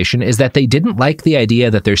justification is that they didn't like the idea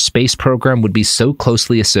that their space program would be so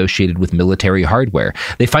closely associated with military hardware.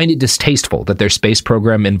 They find it distasteful that their space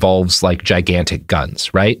program involves, like, gigantic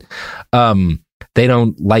guns, right? They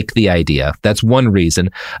don't like the idea. That's one reason.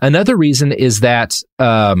 Another reason is that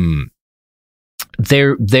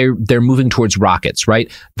they're moving towards rockets,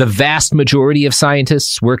 right? The vast majority of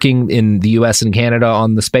scientists working in the US and Canada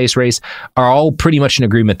on the space race are all pretty much in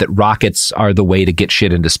agreement that rockets are the way to get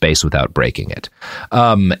shit into space without breaking it.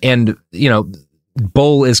 And, you know,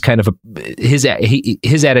 Bull is kind of his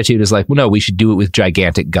attitude is like, well, no, we should do it with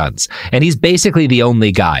gigantic guns. And he's basically the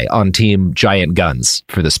only guy on team giant guns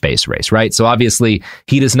for the space race, right? So obviously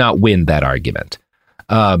he does not win that argument.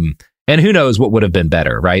 And who knows what would have been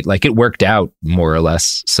better, right? Like it worked out more or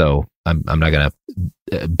less. So I'm not going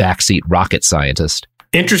to backseat rocket scientist.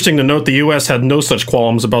 Interesting to note the U.S. had no such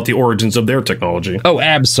qualms about the origins of their technology. Oh,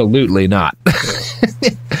 absolutely not.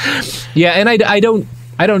 Yeah, and I don't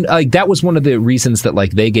like that was one of the reasons that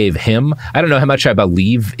like they gave him. I don't know how much I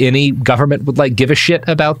believe any government would like give a shit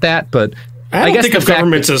about that, but I don't think of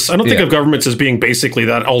governments as being basically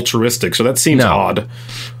that altruistic, so that seems odd.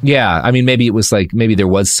 Yeah, I mean, maybe it was like maybe there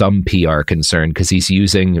was some PR concern because he's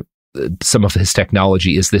using some of his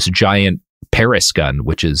technology is this giant Paris gun,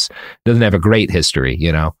 which doesn't have a great history,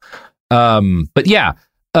 you know. But yeah,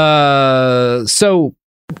 so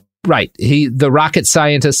right, the rocket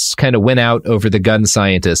scientists kind of went out over the gun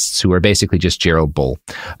scientists, who are basically just Gerald Bull.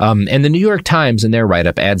 And the New York Times in their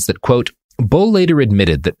write-up adds that, quote, Bull later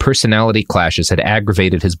admitted that personality clashes had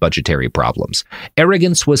aggravated his budgetary problems.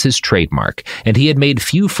 Arrogance was his trademark, and he had made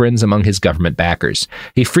few friends among his government backers.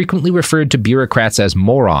 He frequently referred to bureaucrats as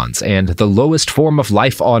morons and the lowest form of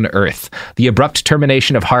life on Earth. The abrupt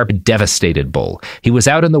termination of HAARP devastated Bull. He was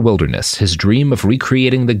out in the wilderness, his dream of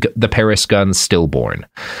recreating the Paris gun stillborn.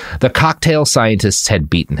 The cocktail scientists had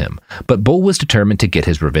beaten him, but Bull was determined to get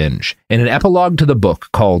his revenge. In an epilogue to the book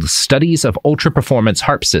called Studies of Ultra-Performance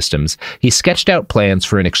HAARP Systems, he sketched out plans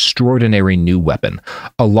for an extraordinary new weapon,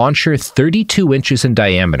 a launcher 32 inches in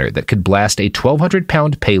diameter that could blast a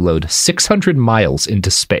 1,200-pound payload 600 miles into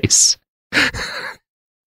space.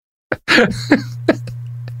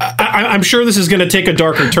 I'm sure this is going to take a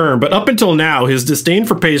darker turn, but up until now, his disdain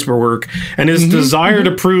for paperwork and his desire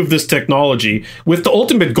to prove this technology with the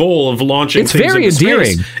ultimate goal of launching things very into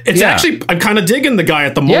endearing. Space. It's actually, I'm kind of digging the guy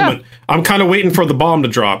at the moment. I'm kind of waiting for the bomb to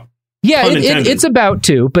drop. Yeah, it's about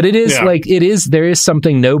to, but it is there is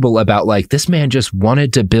something noble about like this man just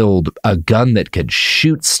wanted to build a gun that could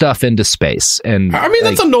shoot stuff into space. And I mean,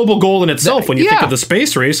 that's a noble goal in itself when you think of the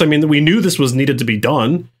space race. I mean, we knew this was needed to be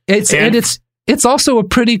done. It's also a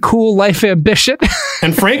pretty cool life ambition.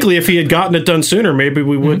 And frankly, if he had gotten it done sooner, maybe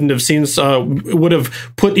we wouldn't have would have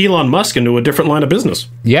put Elon Musk into a different line of business.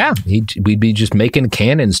 Yeah, we'd be just making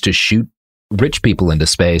cannons to shoot rich people into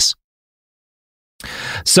space.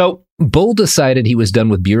 So Bull decided he was done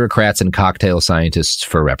with bureaucrats and cocktail scientists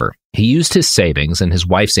forever. He used his savings and his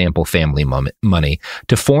wife's ample family money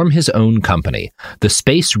to form his own company, the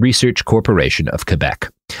Space Research Corporation of Quebec.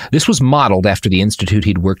 This was modeled after the institute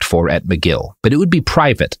he'd worked for at McGill, but it would be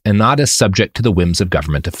private and not as subject to the whims of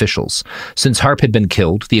government officials. Since HAARP had been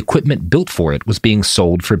killed, the equipment built for it was being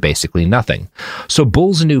sold for basically nothing. So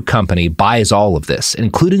Bull's new company buys all of this,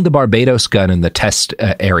 including the Barbados gun in the test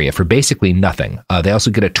area, for basically nothing. They also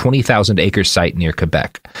get a 20,000-acre site near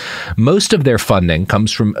Quebec. Most of their funding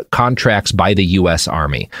comes from contracts by the U.S.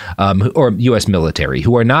 Army or U.S. military,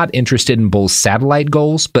 who are not interested in Bull's satellite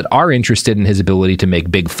goals, but are interested in his ability to make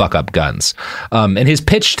big fuck-up guns. And his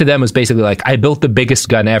pitch to them was basically like, I built the biggest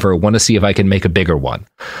gun ever, want to see if I can make a bigger one.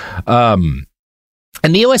 And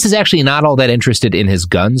the U.S. is actually not all that interested in his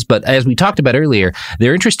guns, but as we talked about earlier,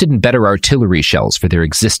 they're interested in better artillery shells for their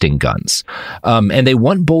existing guns. And they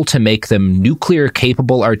want Bull to make them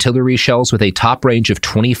nuclear-capable artillery shells with a top range of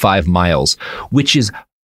 25 miles, which is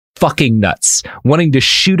fucking nuts. Wanting to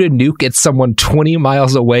shoot a nuke at someone 20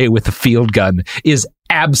 miles away with a field gun is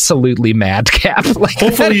absolutely madcap. Like,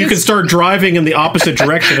 hopefully you can start driving in the opposite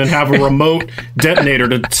direction and have a remote detonator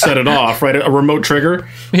to set it off, right? A remote trigger.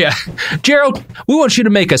 Yeah. Gerald, we want you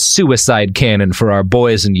to make a suicide cannon for our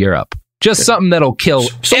boys in Europe. Just something that'll kill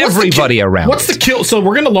everybody around. What's the kill? So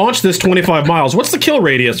we're going to launch this 25 miles. What's the kill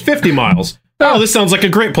radius? 50 miles. Oh, this sounds like a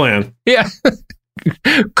great plan. Yeah.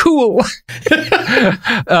 Cool.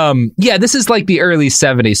 Yeah, this is like the early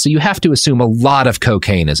 70s, so you have to assume a lot of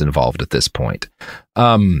cocaine is involved at this point.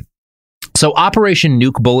 So Operation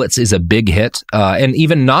Nuke Bullets is a big hit, and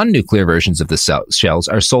even non-nuclear versions of the shells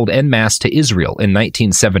are sold en masse to Israel in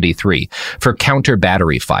 1973 for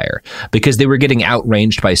counter-battery fire, because they were getting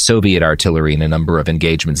outranged by Soviet artillery in a number of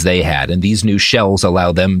engagements they had, and these new shells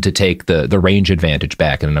allow them to take the range advantage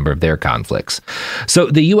back in a number of their conflicts. So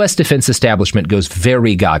the U.S. defense establishment goes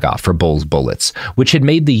very gaga for Bull's bullets, which had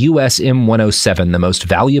made the U.S. M107 the most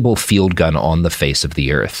valuable field gun on the face of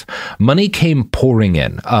the earth. Money came pouring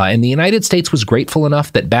in, and the United United States was grateful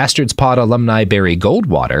enough that Bastards Pod alumni Barry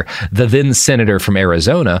Goldwater, the then senator from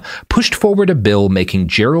Arizona, pushed forward a bill making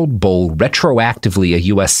Gerald Bull retroactively a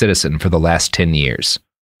U.S. citizen for the last 10 years.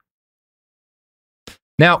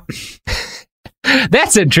 Now,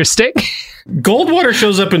 that's interesting. Goldwater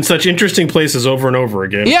shows up in such interesting places over and over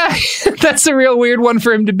again. Yeah, that's a real weird one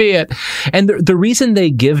for him to be at. And the reason they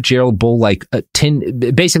give Gerald Bull like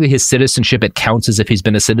basically his citizenship, it counts as if he's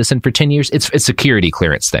been a citizen for 10 years. It's a security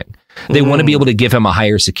clearance thing. They want to be able to give him a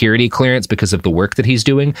higher security clearance because of the work that he's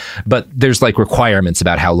doing. But there's like requirements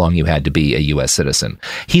about how long you had to be a U.S. citizen.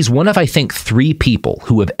 He's one of, I think, 3 people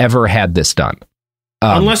who have ever had this done.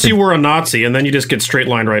 Unless you were a Nazi and then you just get straight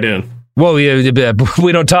lined right in. Well,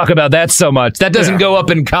 we don't talk about that so much. That doesn't go up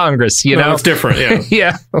in Congress, you know? It's different,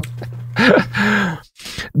 yeah. Yeah.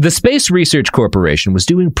 The Space Research Corporation was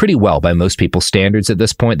doing pretty well by most people's standards at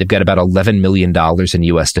this point. They've got about $11 million in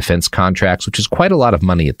U.S. defense contracts, which is quite a lot of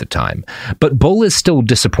money at the time. But Bull is still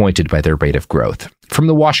disappointed by their rate of growth. From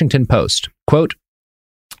the Washington Post, quote,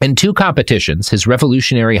 in 2 competitions, his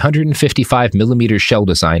revolutionary 155mm shell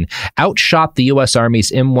design outshot the U.S. Army's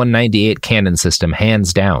M198 cannon system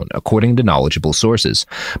hands down, according to knowledgeable sources.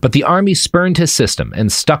 But the Army spurned his system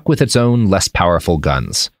and stuck with its own less powerful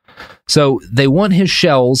guns. So they want his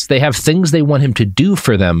shells, they have things they want him to do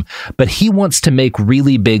for them, but he wants to make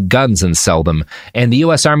really big guns and sell them. And the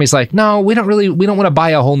U.S. Army's like, no, we don't want to buy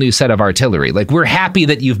a whole new set of artillery. Like, we're happy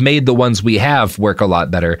that you've made the ones we have work a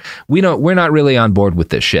lot better. We're not really on board with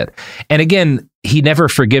this shit. And again, he never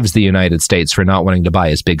forgives the United States for not wanting to buy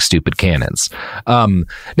his big, stupid cannons. Now,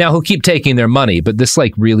 he'll keep taking their money, but this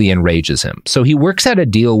really enrages him. So he works out a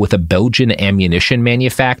deal with a Belgian ammunition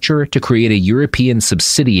manufacturer to create a European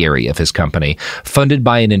subsidiary of his company, funded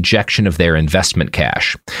by an injection of their investment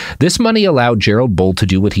cash. This money allowed Gerald Bull to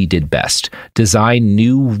do what he did best, design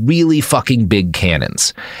new, really fucking big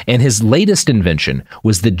cannons. And his latest invention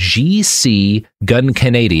was the GC Gun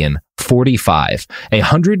Canadian 45, a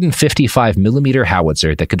 155mm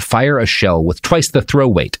howitzer that could fire a shell with twice the throw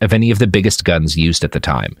weight of any of the biggest guns used at the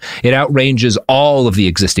time. It outranges all of the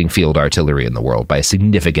existing field artillery in the world by a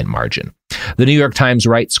significant margin. The New York Times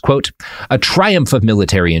writes, quote, a triumph of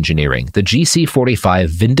military engineering, the GC-45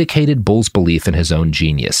 vindicated Bull's belief in his own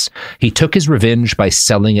genius. He took his revenge by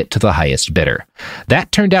selling it to the highest bidder.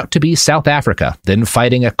 That turned out to be South Africa, then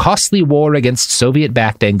fighting a costly war against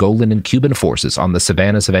Soviet-backed Angolan and Cuban forces on the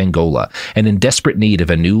savannas of Angola, and in desperate need of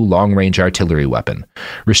a new long-range artillery weapon.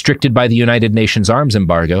 Restricted by the United Nations arms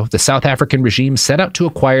embargo, the South African regime set out to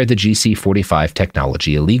acquire the GC-45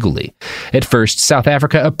 technology illegally. At first, South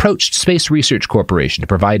Africa approached Space Research Corporation to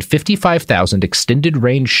provide 55,000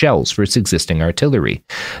 extended-range shells for its existing artillery.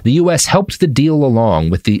 The U.S. helped the deal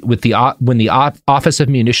along when the Office of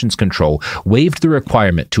Munitions Control waived the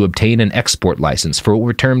requirement to obtain an export license for what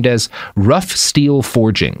were termed as rough steel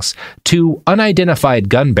forgings. 2 unidentified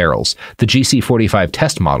gun barrels, the GC-45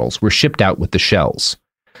 test models, were shipped out with the shells.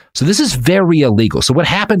 So this is very illegal. So what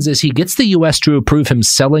happens is he gets the U.S. to approve him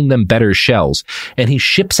selling them better shells, and he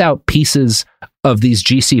ships out pieces of these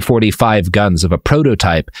GC-45 guns of a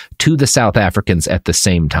prototype to the South Africans at the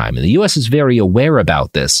same time. And the U.S. is very aware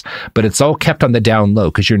about this, but it's all kept on the down low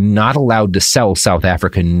because you're not allowed to sell South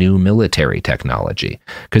Africa new military technology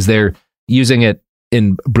because they're using it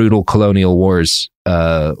in brutal colonial wars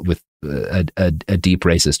with a deep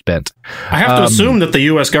racist bent. I have to assume that the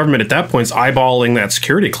U.S. government at that point is eyeballing that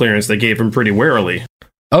security clearance they gave him pretty warily.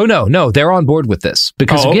 Oh, no, they're on board with this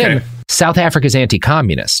because, again, South Africa's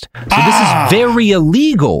anti-communist. So this is very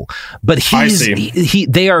illegal, but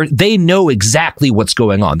they know exactly what's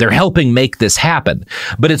going on. They're helping make this happen,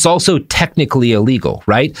 but it's also technically illegal,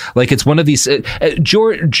 right? Like it's one of these,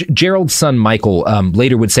 Gerald's son, Michael,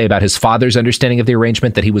 later would say about his father's understanding of the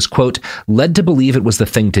arrangement that he was, quote, led to believe it was the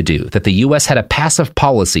thing to do, that the U.S. had a passive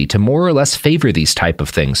policy to more or less favor these type of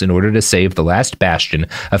things in order to save the last bastion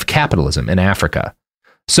of capitalism in Africa.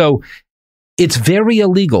 So it's very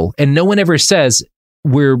illegal, and no one ever says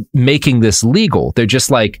we're making this legal. They're just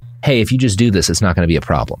like, hey, if you just do this, it's not going to be a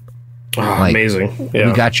problem. Oh, amazing. Yeah.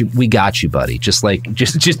 We got you, buddy. Just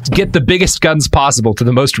get the biggest guns possible to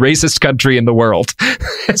the most racist country in the world.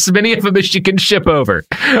 As many of them as you can ship over.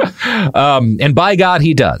 And by God,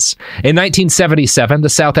 he does. In 1977, the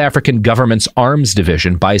South African government's arms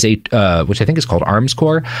division buys which I think is called Arms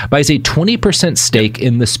Corps, buys a 20% stake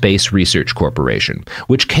in the Space Research Corporation,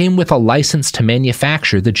 which came with a license to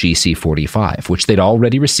manufacture the GC-45, which they'd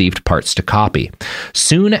already received parts to copy.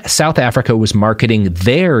 Soon, South Africa was marketing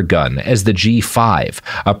their gun as the G5,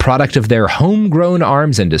 a product of their homegrown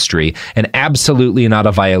arms industry and absolutely not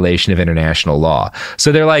a violation of international law.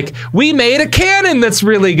 So they're like, we made a cannon that's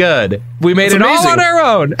really good. We made it all on our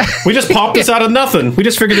own. We just popped this out of nothing. We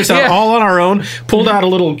just figured this out all on our own, pulled out a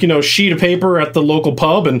little, sheet of paper at the local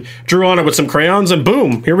pub and drew on it with some crayons, and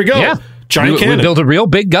boom, here we go. Yeah. Giant cannon. We built a real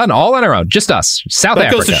big gun all on our own, just us, South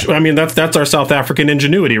Africa. That's our South African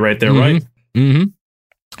ingenuity right there, right? Mm-hmm.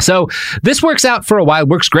 So this works out for a while.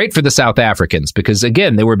 Works great for the South Africans because,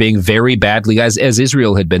 again, they were being very badly, as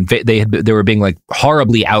Israel had been. They were being like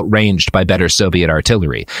horribly outranged by better Soviet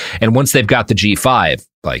artillery. And once they've got the G5,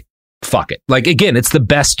 like, fuck it. Like, again, it's the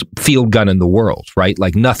best field gun in the world, right?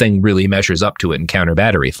 Like, nothing really measures up to it in counter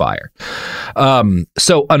battery fire.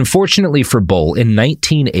 So unfortunately for Bull, in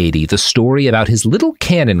 1980, the story about his little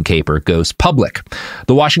cannon caper goes public.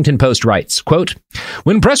 The Washington Post writes, quote,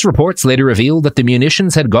 when press reports later revealed that the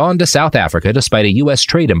munitions had gone to South Africa despite a U.S.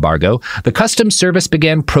 trade embargo, the Customs Service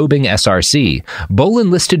began probing SRC. Bull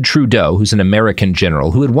enlisted Trudeau, who's an American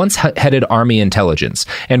general who had once headed Army intelligence,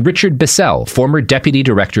 and Richard Bissell, former deputy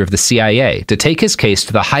director of the CIA, to take his case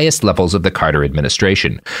to the highest levels of the Carter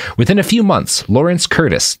administration. Within a few months, Lawrence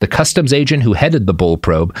Curtis, the customs agent who headed the Bull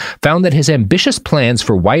probe, found that his ambitious plans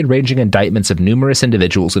for wide-ranging indictments of numerous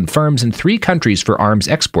individuals and firms in 3 countries for arms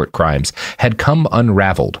export crimes had come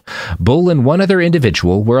unraveled. Bull and one other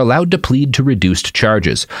individual were allowed to plead to reduced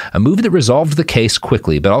charges, a move that resolved the case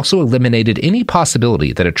quickly but also eliminated any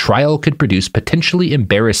possibility that a trial could produce potentially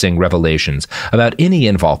embarrassing revelations about any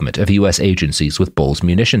involvement of U.S. agencies with Bull's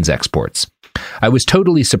munitions exports. I was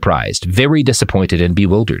totally surprised, very disappointed and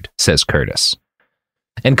bewildered, says Curtis.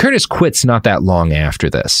 And Curtis quits not that long after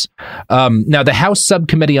this. Now, the House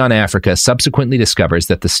Subcommittee on Africa subsequently discovers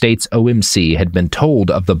that the state's OMC had been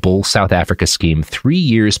told of the Bull South Africa scheme 3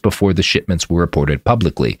 years before the shipments were reported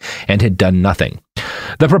publicly and had done nothing.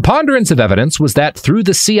 The preponderance of evidence was that through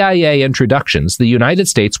the CIA introductions, the United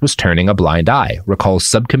States was turning a blind eye, recalls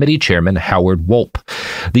Subcommittee Chairman Howard Wolpe.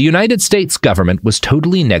 The United States government was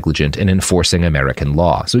totally negligent in enforcing American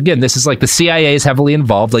law. So again, this is like the CIA is heavily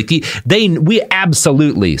involved. Like we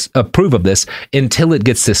absolutely approve of this until it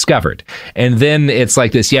gets discovered. And then it's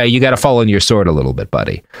like this, you got to fall on your sword a little bit,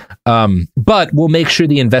 buddy. But we'll make sure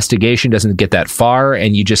the investigation doesn't get that far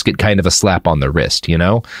and you just get kind of a slap on the wrist,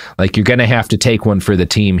 Like you're going to have to take one for the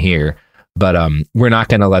team here, but we're not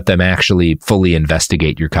going to let them actually fully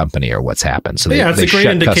investigate your company or what's happened. So it's they a great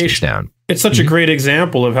indication. Down. It's such a great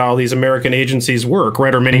example of how these American agencies work,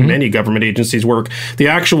 right? Or many government agencies work. The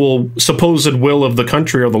actual supposed will of the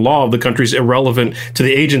country or the law of the country is irrelevant to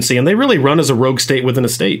the agency, and they really run as a rogue state within a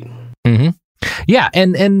state. Mm-hmm. Yeah,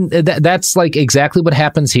 and that's like exactly what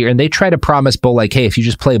happens here. And they try to promise Bull, like, hey, if you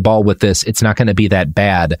just play ball with this, it's not going to be that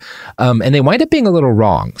bad. And they wind up being a little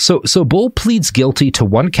wrong. So Bull pleads guilty to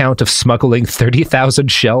 1 count of smuggling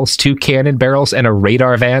 30,000 shells, 2 cannon barrels, and a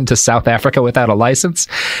radar van to South Africa without a license.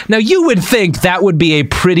 Now, you would think that would be a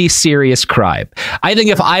pretty serious crime. I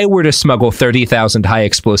think if I were to smuggle 30,000 high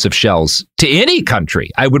explosive shells to any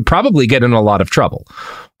country, I would probably get in a lot of trouble.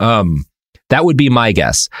 That would be my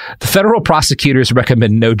guess. The federal prosecutors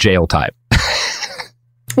recommend no jail time.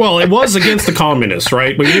 Well, it was against the communists,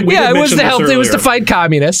 right? It was to help. It was to fight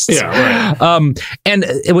communists. Yeah, right. And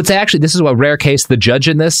this is a rare case. The judge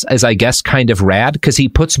in this is, I guess, kind of rad because he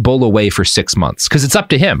puts Bull away for 6 months because it's up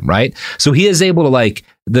to him, right? So he is able to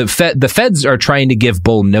the feds are trying to give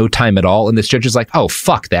Bull no time at all, and this judge is like, oh,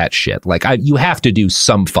 fuck that shit. Like, you have to do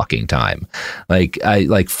some fucking time.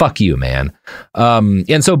 Fuck you, man.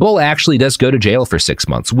 And so Bull actually does go to jail for 6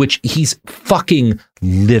 months, which he's fucking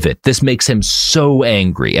livid. This makes him so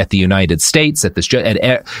angry at the United States, at this judge,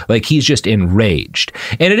 he's just enraged.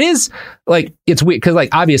 And it is it's weird because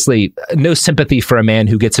obviously no sympathy for a man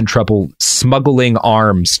who gets in trouble smuggling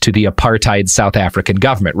arms to the apartheid South African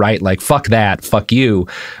government, right? Like, fuck that, fuck you.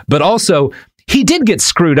 But also, he did get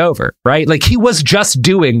screwed over, right? Like, he was just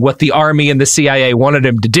doing what the Army and the CIA wanted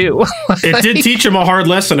him to do. It did teach him a hard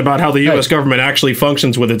lesson about how the U.S. government actually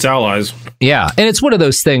functions with its allies. Yeah, and it's one of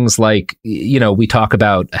those things we talk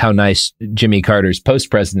about how nice Jimmy Carter's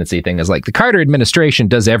post-presidency thing is. Like, the Carter administration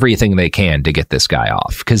does everything they can to get this guy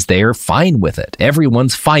off because they're fine with it.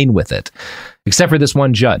 Everyone's fine with it, except for this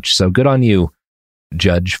one judge. So good on you,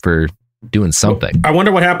 Judge, for doing something. I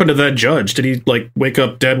wonder what happened to that judge. Did he wake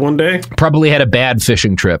up dead one day? Probably had a bad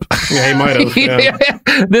fishing trip. Yeah, he might have.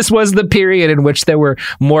 Yeah. This was the period in which there were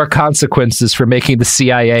more consequences for making the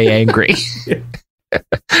CIA angry.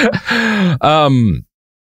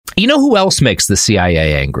 You know who else makes the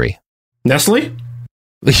CIA angry? Nestle?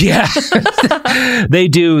 Yeah. They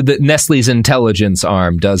do. Nestle's intelligence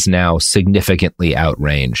arm does now significantly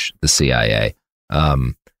outrange the CIA.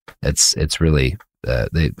 It's really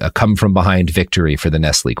a come from behind victory for the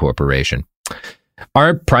Nestle Corporation.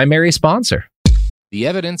 Our primary sponsor. The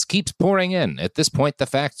evidence keeps pouring in. At this point, the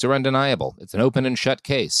facts are undeniable. It's an open and shut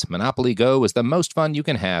case. Monopoly Go is the most fun you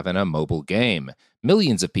can have in a mobile game.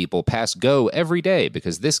 Millions of people pass Go every day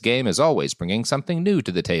because this game is always bringing something new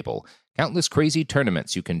to the table. Countless crazy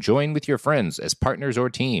tournaments you can join with your friends as partners or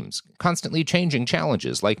teams. Constantly changing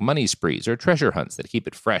challenges like money sprees or treasure hunts that keep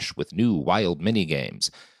it fresh with new wild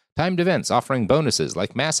mini-games. Timed events offering bonuses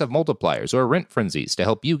like massive multipliers or rent frenzies to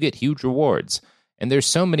help you get huge rewards. And there's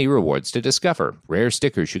so many rewards to discover. Rare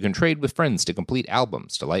stickers you can trade with friends to complete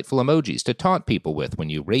albums, delightful emojis to taunt people with when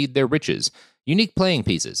you raid their riches, unique playing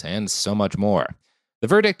pieces, and so much more. The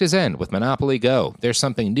verdict is in with Monopoly Go. There's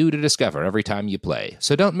something new to discover every time you play.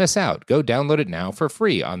 So don't miss out. Go download it now for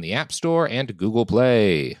free on the App Store and Google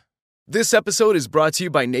Play. This episode is brought to you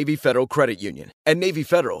by Navy Federal Credit Union. At Navy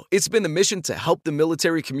Federal, it's been the mission to help the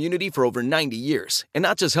military community for over 90 years. And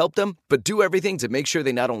not just help them, but do everything to make sure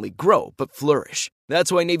they not only grow, but flourish.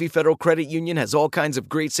 That's why Navy Federal Credit Union has all kinds of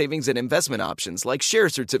great savings and investment options like share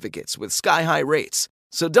certificates with sky-high rates.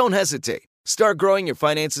 So don't hesitate. Start growing your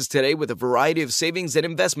finances today with a variety of savings and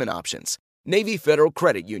investment options. Navy Federal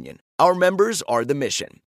Credit Union. Our members are the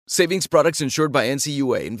mission. Savings products insured by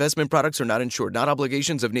NCUA. Investment products are not insured, not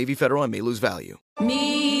obligations of Navy Federal and may lose value.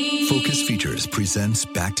 Focus Features presents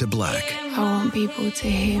Back to Black. I want people to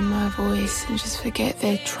hear my voice and just forget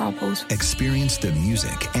their troubles. Experience the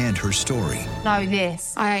music and her story. Know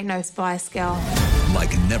this, I ain't no Spice Girl.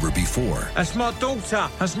 Like never before. That's my daughter.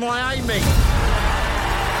 That's my Amy.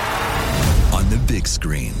 On the big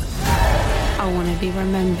screen. I want to be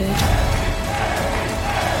remembered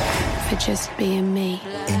for just being me.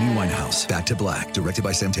 Amy Winehouse, Back to Black, directed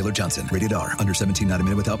by Sam Taylor Johnson. Rated R, under 17, not a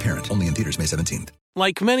minute without parent. Only in theaters May 17th.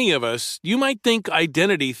 Like many of us, you might think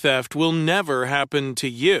identity theft will never happen to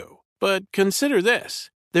you. But consider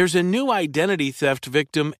this. There's a new identity theft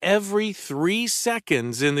victim every 3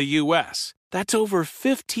 seconds in the U.S. That's over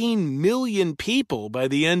 15 million people by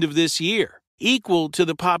the end of this year, equal to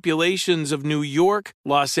the populations of New York,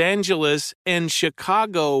 Los Angeles, and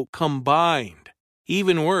Chicago combined.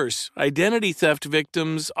 Even worse, identity theft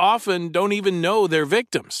victims often don't even know they're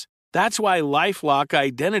victims. That's why LifeLock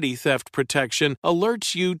Identity Theft Protection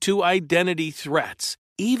alerts you to identity threats,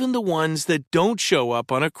 even the ones that don't show up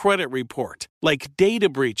on a credit report, like data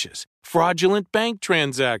breaches, fraudulent bank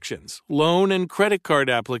transactions, loan and credit card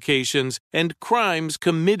applications, and crimes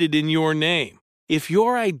committed in your name. If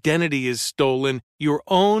your identity is stolen, your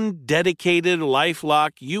own dedicated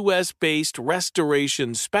LifeLock U.S.-based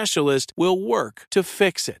restoration specialist will work to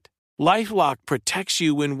fix it. LifeLock protects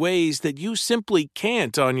you in ways that you simply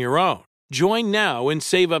can't on your own. Join now and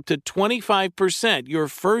save up to 25% your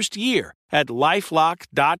first year at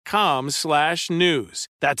LifeLock.com/news.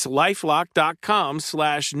 That's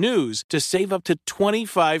LifeLock.com/news to save up to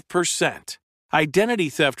 25%. Identity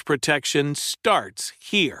theft protection starts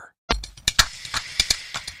here.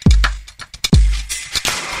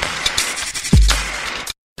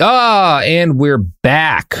 And we're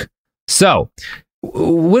back. So,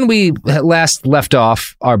 when we last left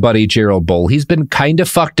off our buddy Gerald Bull, he's been kind of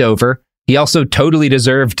fucked over. He also totally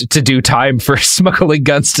deserved to do time for smuggling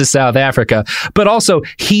guns to South Africa. But also,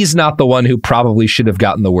 he's not the one who probably should have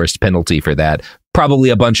gotten the worst penalty for that. Probably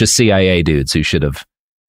a bunch of CIA dudes who should have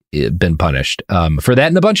been punished for that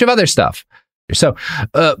and a bunch of other stuff. So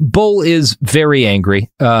Bull is very angry,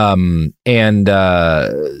 and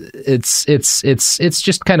it's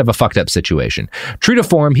just kind of a fucked up situation. True to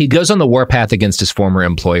form, he goes on the warpath against his former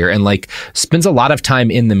employer and spends a lot of time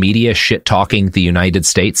in the media shit talking the United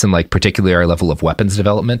States and particularly our level of weapons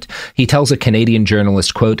development. He tells a Canadian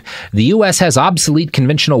journalist, quote, "The U.S. has obsolete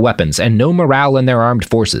conventional weapons and no morale in their armed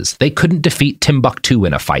forces. They couldn't defeat Timbuktu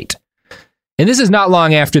in a fight." And this is not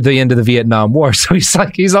long after the end of the Vietnam War, so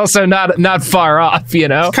he's also not far off, you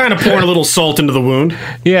know? It's kind of pouring a little salt into the wound.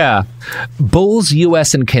 Yeah. Bull's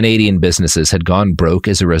U.S. and Canadian businesses had gone broke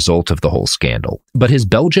as a result of the whole scandal, but his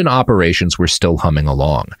Belgian operations were still humming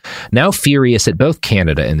along. Now furious at both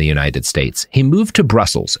Canada and the United States, he moved to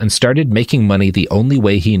Brussels and started making money the only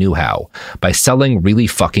way he knew how, by selling really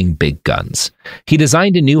fucking big guns. He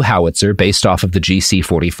designed a new howitzer based off of the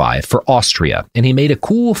GC-45 for Austria, and he made a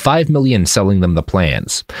cool $5 million selling them the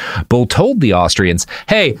plans. Bull told the Austrians,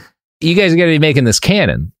 "Hey, you guys are going to be making this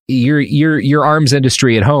cannon. Your arms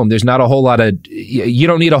industry at home, there's not a whole lot of, you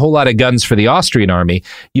don't need a whole lot of guns for the Austrian army.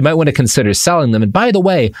 You might want to consider selling them. And by the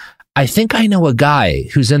way, I think I know a guy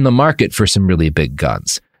who's in the market for some really big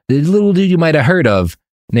guns. The little dude you might have heard of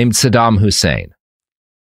named Saddam Hussein."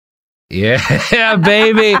 Yeah,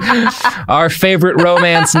 baby. Our favorite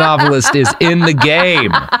romance novelist is in the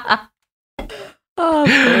game. Oh,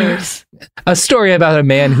 of course. A story about a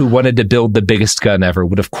man who wanted to build the biggest gun ever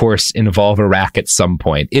would, of course, involve Iraq at some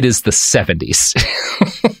point. It is the 70s.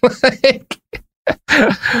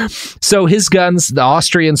 So his guns, the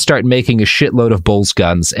Austrians start making a shitload of Bull's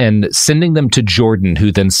guns and sending them to Jordan,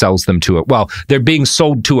 who then sells them to it. Well, they're being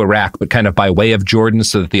sold to Iraq, but kind of by way of Jordan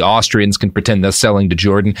so that the Austrians can pretend they're selling to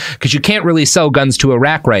Jordan. Because you can't really sell guns to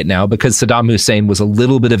Iraq right now because Saddam Hussein was a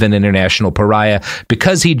little bit of an international pariah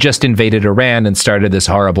because he just invaded Iran and started this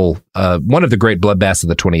horrible, one of the great bloodbaths of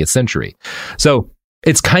the 20th century. So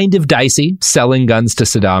it's kind of dicey selling guns to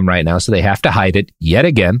Saddam right now, so they have to hide it yet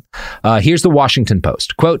again. Here's the Washington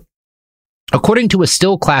Post. Quote, according to a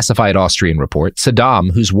still classified Austrian report,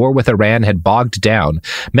 Saddam, whose war with Iran had bogged down,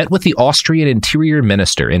 met with the Austrian Interior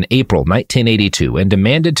Minister in April 1982 and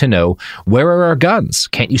demanded to know, where are our guns?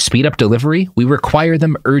 Can't you speed up delivery? We require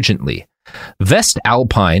them urgently.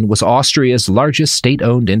 Vestalpine was Austria's largest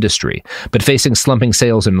state-owned industry, but facing slumping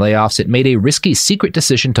sales and layoffs, it made a risky secret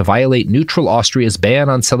decision to violate neutral Austria's ban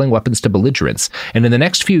on selling weapons to belligerents, and in the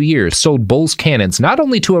next few years sold Bull's cannons not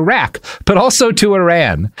only to Iraq, but also to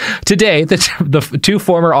Iran. Today, the two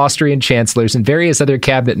former Austrian chancellors and various other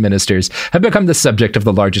cabinet ministers have become the subject of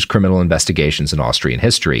the largest criminal investigations in Austrian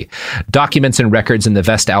history. Documents and records in the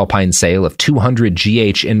Vestalpine sale of 200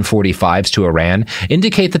 GH N45s to Iran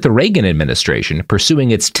indicate that the Reagan administration,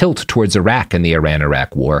 pursuing its tilt towards Iraq in the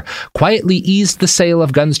Iran-Iraq War, quietly eased the sale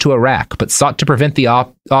of guns to Iraq, but sought to prevent the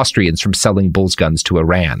Austrians from selling Bull's guns to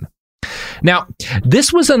Iran. Now,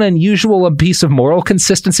 this was an unusual piece of moral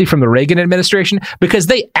consistency from the Reagan administration because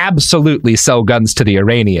they absolutely sell guns to the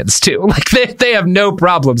Iranians too. Like they have no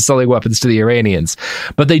problem selling weapons to the Iranians,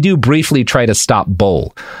 but they do briefly try to stop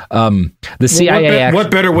Bull. The CIA.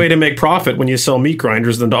 What better way to make profit when you sell meat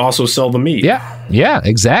grinders than to also sell the meat? Yeah,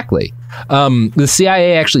 exactly. The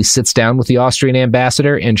CIA actually sits down with the Austrian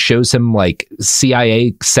ambassador and shows him like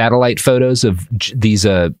CIA satellite photos of these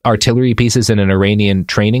artillery pieces in an Iranian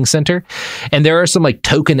training center. And there are some like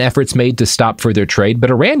token efforts made to stop further trade, but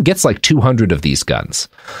Iran gets like 200 of these guns.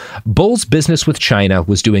 Bull's business with China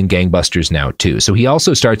was doing gangbusters now too. So he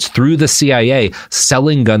also starts through the CIA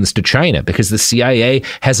selling guns to China because the CIA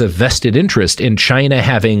has a vested interest in China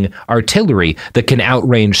having artillery that can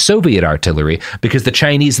outrange Soviet artillery because the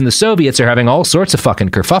Chinese and the Soviets are having all sorts of fucking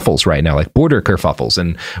kerfuffles right now, like border kerfuffles.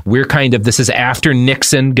 And we're this is after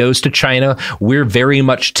Nixon goes to China. We're very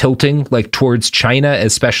much tilting like towards China,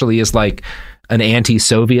 especially as like an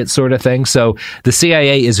anti-Soviet sort of thing. So the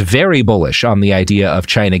CIA is very bullish on the idea of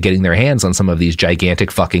China getting their hands on some of these gigantic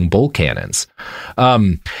fucking Bull cannons.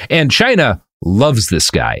 And China loves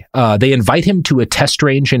this guy. They invite him to a test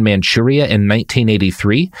range in Manchuria in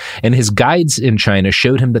 1983, and his guides in China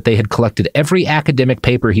showed him that they had collected every academic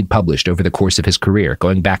paper he'd published over the course of his career,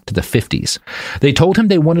 going back to the 50s. They told him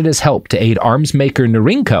they wanted his help to aid arms maker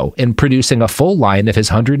Norinco in producing a full line of his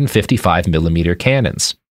 155mm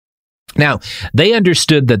cannons. Now, they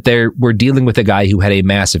understood that they were dealing with a guy who had a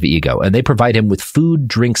massive ego, and they provide him with food,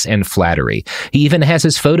 drinks, and flattery. He even has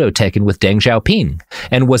his photo taken with Deng Xiaoping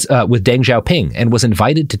and was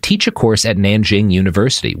invited to teach a course at Nanjing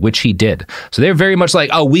University, which he did. So they're very much like,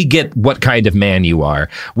 oh, we get what kind of man you are.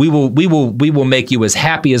 We will make you as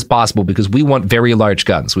happy as possible because we want very large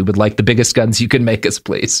guns. We would like the biggest guns you can make us,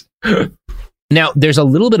 please. Now, there's a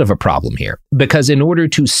little bit of a problem here because in order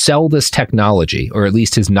to sell this technology, or at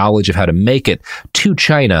least his knowledge of how to make it, to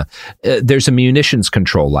China, there's a munitions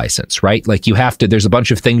control license, right? Like there's a bunch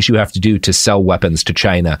of things you have to do to sell weapons to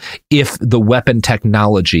China if the weapon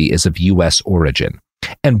technology is of U.S. origin.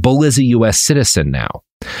 And Bull is a U.S. citizen now.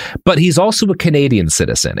 But he's also a Canadian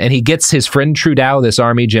citizen, and he gets his friend Trudeau, this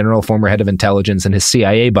Army general, former head of intelligence, and his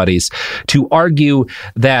CIA buddies to argue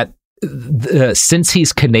that since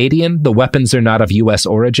he's Canadian, the weapons are not of U.S.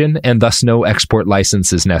 origin, and thus no export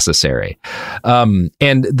license is necessary. And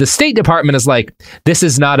the State Department is like, this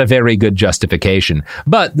is not a very good justification.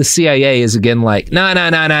 But the CIA is again like, nah,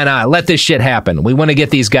 let this shit happen. We want to get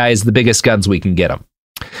these guys the biggest guns we can get them.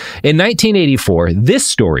 In 1984, this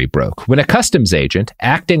story broke when a customs agent,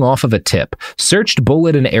 acting off of a tip, searched Bull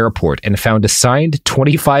at an airport and found a signed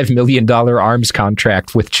 $25 million arms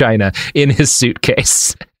contract with China in his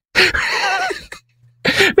suitcase.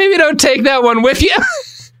 Maybe don't take that one with you.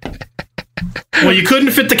 Well, you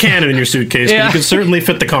couldn't fit the cannon in your suitcase, but you could certainly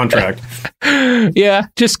fit the contract. Yeah,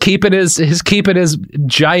 just keeping his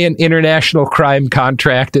giant international crime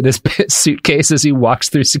contract in his suitcase as he walks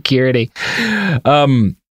through security.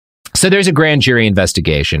 So there's a grand jury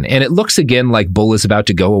investigation, and it looks again like Bull is about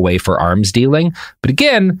to go away for arms dealing. But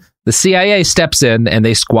again, The CIA steps in and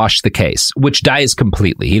they squash the case, which dies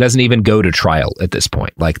completely. He doesn't even go to trial at this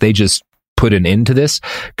point. Like, they just put an end to this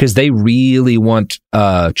because they really want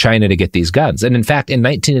China to get these guns. And in fact, in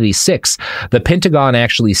 1986, the Pentagon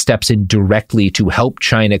actually steps in directly to help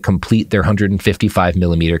China complete their 155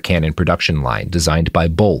 millimeter cannon production line designed by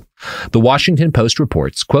Bull. The Washington Post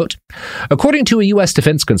reports, quote, according to a U.S.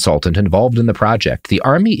 defense consultant involved in the project, the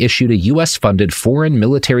Army issued a U.S.-funded foreign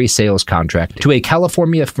military sales contract to a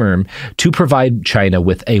California firm to provide China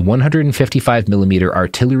with a 155mm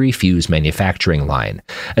artillery fuse manufacturing line.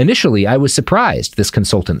 Initially, I was surprised, this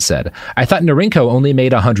consultant said. I thought Norinco only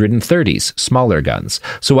made 130s, smaller guns.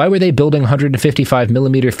 So why were they building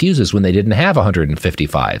 155mm fuses when they didn't have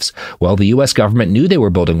 155s? Well, the U.S. government knew they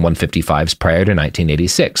were building 155s prior to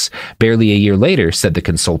 1986. Barely a year later, said the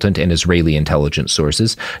consultant and Israeli intelligence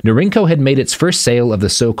sources, Norinco had made its first sale of the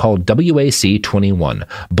so-called WAC-21,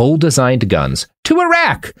 Bull-designed guns, to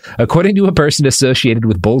Iraq. According to a person associated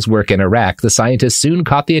with Bull's work in Iraq, the scientists soon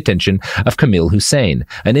caught the attention of Camille Hussein,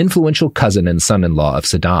 an influential cousin and son-in-law of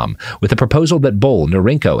Saddam, with a proposal that Bull,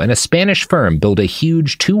 Norinco, and a Spanish firm build a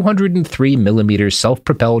huge 203mm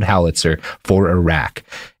self-propelled howitzer for Iraq.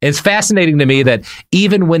 It's fascinating to me that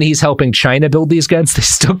even when he's helping China build these guns, they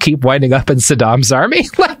still keep winding up in Saddam's army.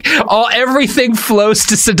 Like, everything flows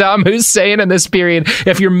to Saddam Hussein in this period.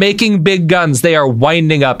 If you're making big guns, they are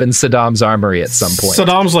winding up in Saddam's armory at some point.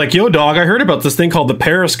 Saddam's like, yo, dog, I heard about this thing called the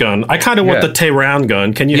Paris gun. I kind of want the Tehran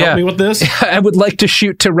gun. Can you help me with this? I would like to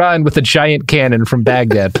shoot Tehran with a giant cannon from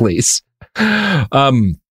Baghdad, please.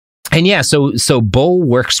 And yeah, so Bull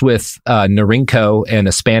works with Norinco and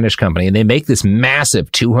a Spanish company, and they make this massive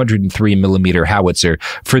 203mm howitzer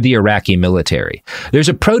for the Iraqi military. There's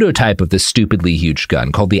a prototype of this stupidly huge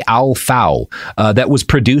gun called the Al-Faw that was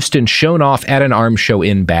produced and shown off at an arms show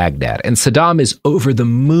in Baghdad. And Saddam is over the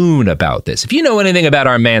moon about this. If you know anything about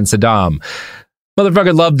our man Saddam,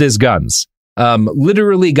 motherfucker loved his guns.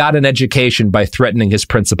 Literally got an education by threatening his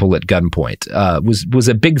principal at gunpoint, was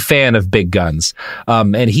a big fan of big guns,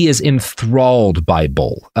 and he is enthralled by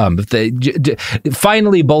Bull.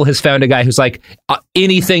 Finally, Bull has found a guy who's like,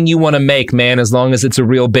 anything you want to make, man, as long as it's a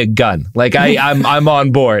real big gun. Like, I'm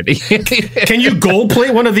on board. Can you gold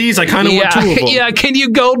plate one of these? I kind of want two of them. Yeah, can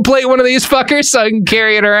you gold plate one of these fuckers so I can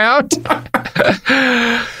carry it around?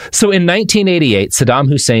 So in 1988, Saddam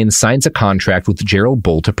Hussein signs a contract with Gerald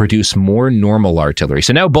Bull to produce more normal artillery.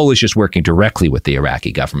 So now Bull is just working directly with the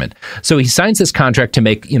Iraqi government. So he signs this contract to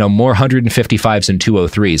make, more 155s and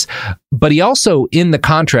 203s. But he also, in the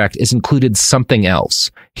contract, is included something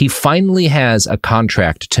else. He finally has a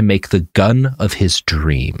contract to make the gun of his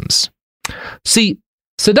dreams. See,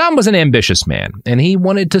 Saddam was an ambitious man, and he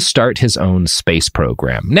wanted to start his own space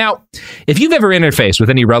program. Now, if you've ever interfaced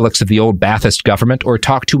with any relics of the old Ba'athist government or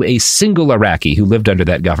talked to a single Iraqi who lived under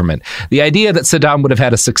that government, the idea that Saddam would have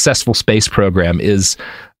had a successful space program is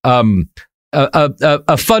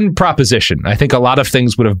a fun proposition. I think a lot of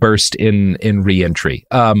things would have burst in re-entry.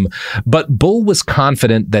 But Bull was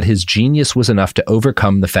confident that his genius was enough to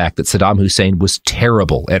overcome the fact that Saddam Hussein was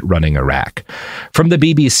terrible at running Iraq. From the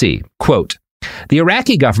BBC, quote, the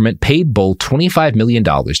Iraqi government paid Bull $25 million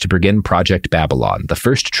to begin Project Babylon, the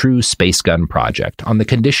first true space gun project, on the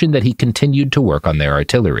condition that he continued to work on their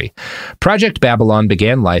artillery. Project Babylon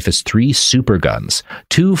began life as 3 super guns,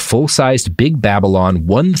 2 full-sized Big Babylon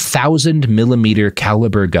 1,000mm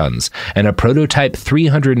caliber guns, and a prototype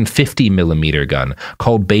 350mm gun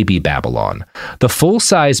called Baby Babylon. The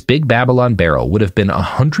full-size Big Babylon barrel would have been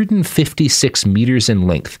 156 meters in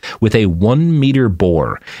length with a 1-meter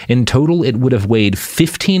bore. In total, it would have weighed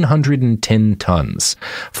 1,510 tons,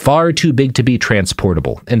 far too big to be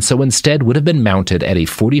transportable, and so instead would have been mounted at a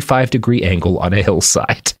 45-degree angle on a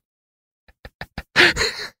hillside.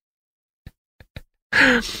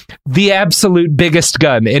 The absolute biggest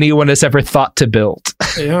gun anyone has ever thought to build.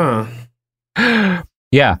 Yeah.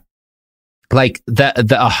 Yeah. Like the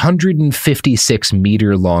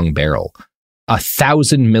 156-meter long barrel,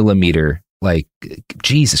 1,000mm. Like,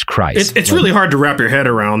 Jesus Christ. It's really hard to wrap your head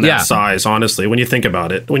around that size, honestly, when you think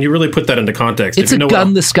about it. When you really put that into context. It's a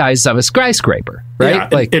gun the size of a skyscraper, right? Yeah,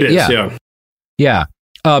 like, it is, yeah. Yeah.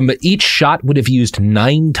 Each shot would have used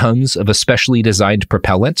 9 tons of a specially designed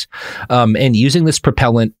propellant. And using this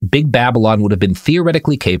propellant, Big Babylon would have been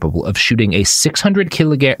theoretically capable of shooting a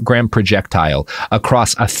 600-kilogram projectile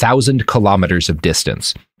across 1,000 kilometers of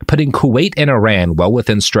distance, putting Kuwait and Iran well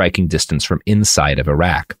within striking distance from inside of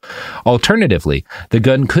Iraq. Alternatively, the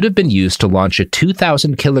gun could have been used to launch a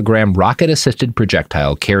 2,000-kilogram rocket-assisted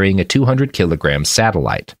projectile carrying a 200-kilogram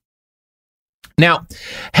satellite. Now,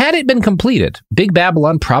 had it been completed, Big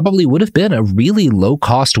Babylon probably would have been a really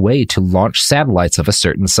low-cost way to launch satellites of a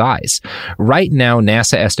certain size. Right now,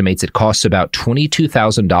 NASA estimates it costs about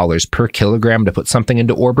 $22,000 per kilogram to put something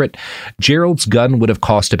into orbit. Gerald's gun would have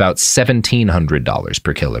cost about $1,700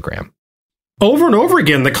 per kilogram. Over and over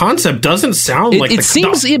again, the concept doesn't sound like...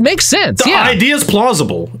 It makes sense. The idea is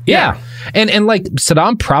plausible. Yeah. And like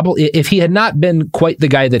Saddam probably, if he had not been quite the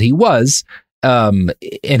guy that he was, and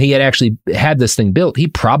he had actually had this thing built, he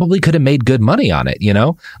probably could have made good money on it, you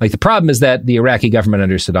know? Like, the problem is that the Iraqi government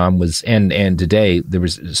under Saddam was, and today, there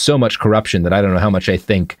was so much corruption that I don't know how much I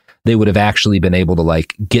think they would have actually been able to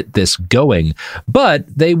like get this going, but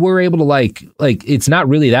they were able to like it's not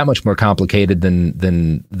really that much more complicated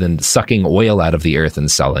than sucking oil out of the earth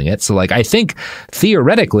and selling it. So like, I think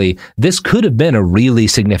theoretically this could have been a really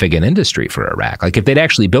significant industry for Iraq. Like, if they'd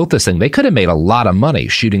actually built this thing, they could have made a lot of money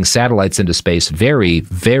shooting satellites into space very,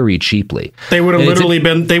 very cheaply. They would have literally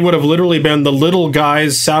been the little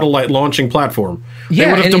guy's satellite launching platform.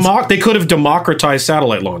 Yeah, they could have democratized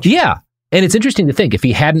satellite launch. Yeah. And it's interesting to think, if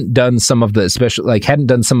he hadn't done some of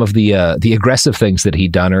the the aggressive things that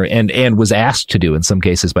he'd done, and was asked to do in some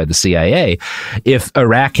cases by the CIA, if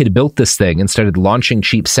Iraq had built this thing and started launching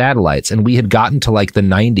cheap satellites, and we had gotten to like the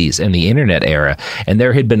 90s and the internet era, and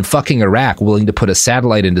there had been fucking Iraq willing to put a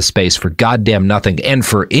satellite into space for goddamn nothing and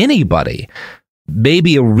for anybody,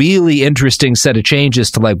 maybe a really interesting set of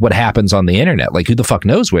changes to like what happens on the internet. Like, who the fuck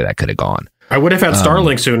knows where that could have gone? I would have had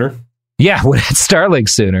Starlink sooner. Yeah, would have had Starlink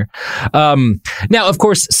sooner. Now, of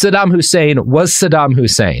course, Saddam Hussein was Saddam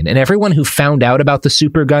Hussein, and everyone who found out about the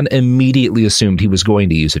super gun immediately assumed he was going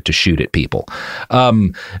to use it to shoot at people.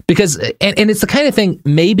 Because it's the kind of thing,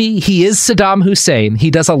 maybe he is Saddam Hussein.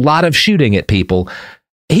 He does a lot of shooting at people.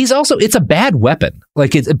 It's a bad weapon.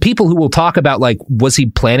 Like, it's people who will talk about, like, was he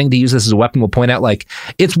planning to use this as a weapon, will point out, like,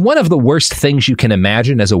 it's one of the worst things you can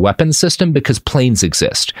imagine as a weapon system, because planes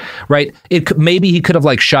exist, right? Maybe he could have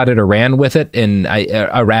like shot at Iran with it, and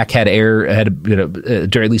Iraq had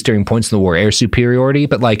at least during points in the war, air superiority.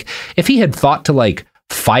 But like, if he had thought to like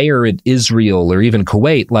fire at Israel or even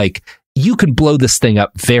Kuwait, like, you could blow this thing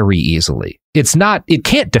up very easily. It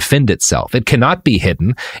can't defend itself. It cannot be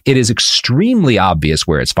hidden. It is extremely obvious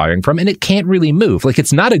where it's firing from, and it can't really move. Like,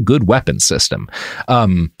 it's not a good weapon system.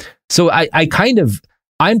 So I'm kind of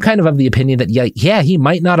of the opinion that, yeah, he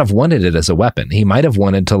might not have wanted it as a weapon. He might have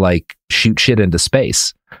wanted to like shoot shit into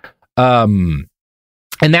space.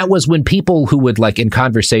 And that was when people who would, like, in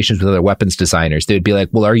conversations with other weapons designers, they'd be like,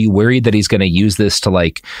 well, are you worried that he's going to use this to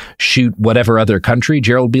like shoot whatever other country?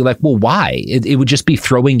 Gerald would be like, well, why? It would just be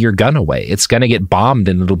throwing your gun away. It's going to get bombed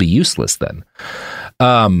and it'll be useless then.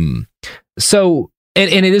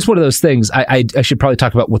 And it is one of those things, I should probably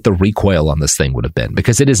talk about what the recoil on this thing would have been,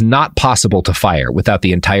 because it is not possible to fire without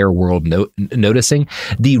the entire world noticing.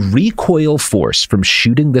 The recoil force from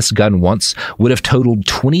shooting this gun once would have totaled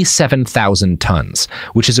 27,000 tons,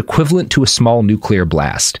 which is equivalent to a small nuclear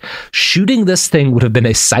blast. Shooting this thing would have been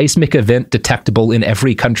a seismic event detectable in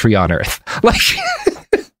every country on Earth. Like,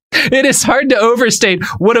 it is hard to overstate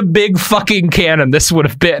what a big fucking cannon this would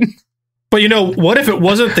have been. But, you know, what if it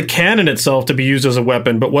wasn't the cannon itself to be used as a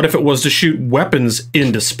weapon, but what if it was to shoot weapons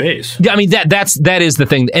into space? Yeah, I mean, that is the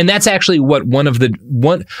thing. And that's actually what one of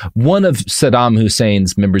Saddam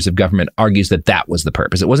Hussein's members of government argues, that was the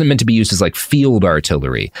purpose. It wasn't meant to be used as like field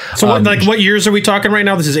artillery. So what years are we talking right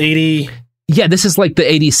now? This is 80... Yeah, this is like the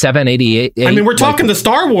 87, 88. I mean, we're talking the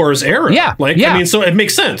Star Wars era. Yeah. I mean, so it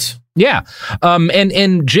makes sense. Yeah.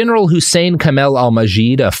 And General Hussein Kamel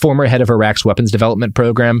al-Majid, a former head of Iraq's weapons development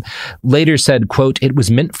program, later said, quote, "It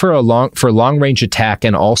was meant for long-range attack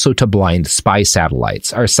and also to blind spy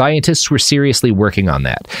satellites. Our scientists were seriously working on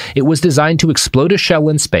that. It was designed to explode a shell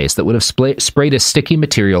in space that would have sprayed a sticky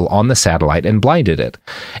material on the satellite and blinded it."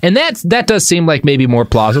 And that does seem like maybe more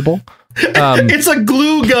plausible. It's a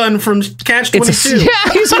glue gun from Catch-22.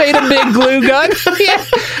 He's made a big glue gun. Yeah.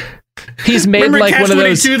 He's made like one of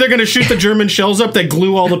those. They're going to shoot the German shells up that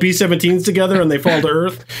glue all the B-17s together and they fall to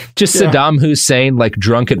Earth. Saddam Hussein, like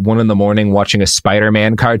drunk at 1 a.m, watching a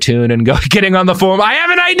Spider-Man cartoon and getting on the forum. I have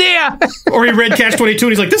an idea. Or he read Catch-22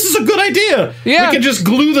 and he's like, "This is a good idea. Yeah, we can just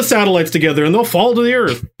glue the satellites together and they'll fall to the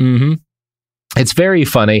Earth." Mm-hmm. It's very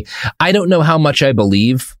funny. I don't know how much I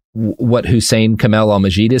believe what Hussein Kamel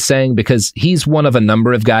al-Majid is saying, because he's one of a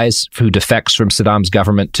number of guys who defects from Saddam's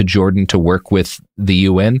government to Jordan to work with the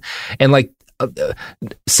UN. And like,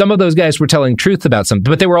 some of those guys were telling truth about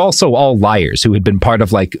something, but they were also all liars who had been part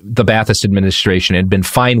of like the Ba'athist administration and been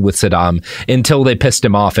fine with Saddam until they pissed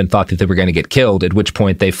him off and thought that they were going to get killed, at which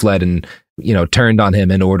point they fled and turned on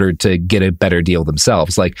him in order to get a better deal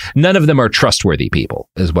themselves. Like, none of them are trustworthy people,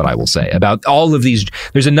 is what I will say about all of these.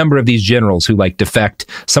 There's a number of these generals who defect.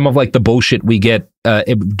 Some of the bullshit we get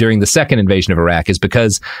during the second invasion of Iraq is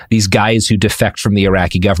because these guys who defect from the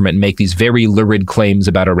Iraqi government and make these very lurid claims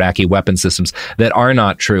about Iraqi weapon systems that are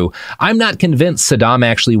not true. I'm not convinced Saddam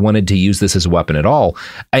actually wanted to use this as a weapon at all.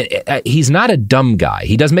 He's not a dumb guy.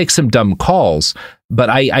 He does make some dumb calls, but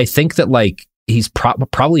I think that he's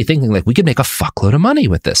probably thinking we could make a fuckload of money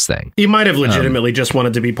with this thing. He might have legitimately just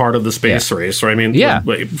wanted to be part of the space race. Right? I mean,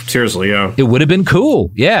 seriously, yeah. It would have been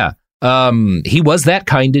cool. Yeah. He was that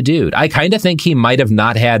kind of dude. I kind of think he might have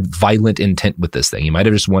not had violent intent with this thing. He might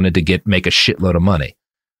have just wanted to make a shitload of money.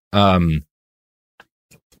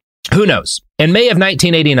 Who knows? In May of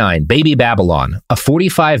 1989, Baby Babylon, a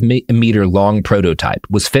 45-meter long prototype,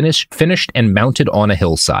 was finished and mounted on a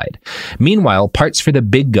hillside. Meanwhile, parts for the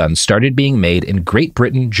big gun started being made in Great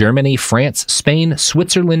Britain, Germany, France, Spain,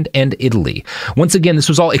 Switzerland, and Italy. Once again, this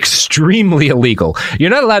was all extremely illegal.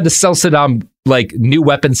 You're not allowed to sell Saddam new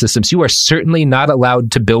weapon systems. You are certainly not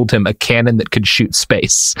allowed to build him a cannon that could shoot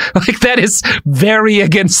space. That is very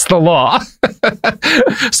against the law.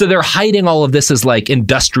 So they're hiding all of this as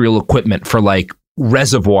industrial equipment for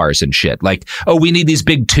reservoirs and shit. We need these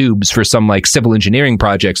big tubes for some civil engineering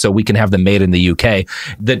project so we can have them made in the UK.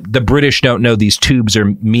 The British don't know these tubes are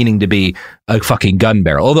meaning to be a fucking gun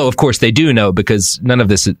barrel. Although, of course, they do know because none of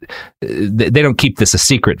this, they don't keep this a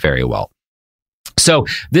secret very well. So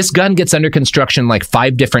this gun gets under construction in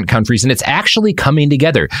 5 different countries, and it's actually coming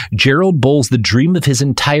together. Gerald Bull's the dream of his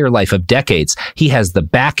entire life, of decades. He has the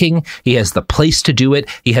backing. He has the place to do it.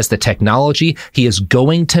 He has the technology. He is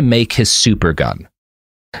going to make his super gun.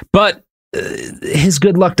 But his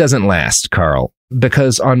good luck doesn't last, Carl,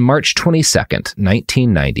 because on March 22nd,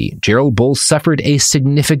 1990, Gerald Bull suffered a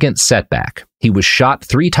significant setback. He was shot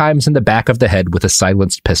 3 times in the back of the head with a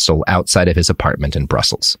silenced pistol outside of his apartment in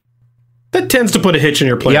Brussels. That tends to put a hitch in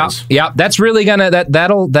your plans. Yeah, that's really gonna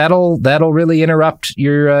that'll really interrupt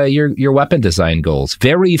your weapon design goals.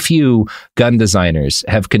 Very few gun designers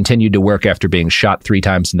have continued to work after being shot 3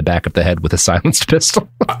 times in the back of the head with a silenced pistol.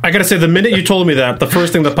 I gotta say, the minute you told me that, the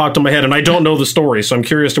first thing that popped in my head, and I don't know the story, so I'm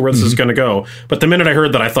curious to where this is going to go. But the minute I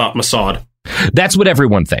heard that, I thought Mossad. That's what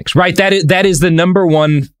everyone thinks, right? That is the number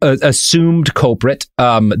one assumed culprit.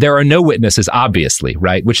 There are no witnesses, obviously,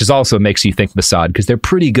 right? Which is also makes you think Mossad, because they're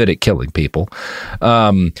pretty good at killing people.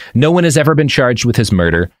 No one has ever been charged with his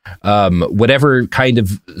murder. Whatever kind of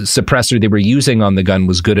suppressor they were using on the gun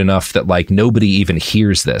was good enough that nobody even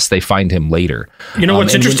hears this. They find him later. You know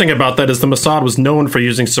what's interesting about that is the Mossad was known for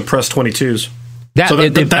using suppressed 22s.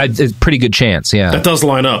 That's a pretty good chance. Yeah, that does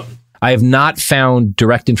line up. I have not found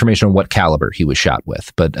direct information on what caliber he was shot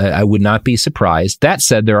with, but I would not be surprised. That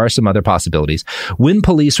said, there are some other possibilities. When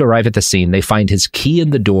police arrive at the scene, they find his key in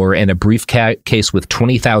the door and a briefcase with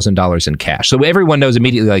 $20,000 in cash. So everyone knows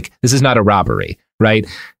immediately, this is not a robbery, right?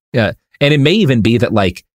 And it may even be that,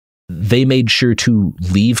 they made sure to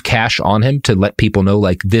leave cash on him to let people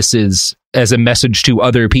know, this is as a message to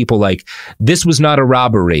other people, this was not a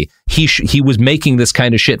robbery. He was making this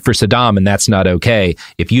kind of shit for Saddam, and that's not okay.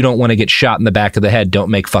 If you don't want to get shot in the back of the head, don't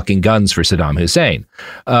make fucking guns for Saddam Hussein.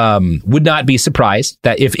 Would not be surprised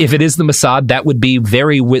that if it is the Mossad, that would be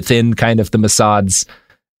very within kind of the Mossad's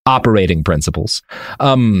operating principles.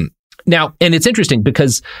 Now, and it's interesting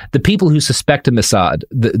because the people who suspect him Mossad,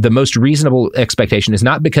 the most reasonable expectation is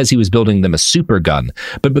not because he was building them a super gun,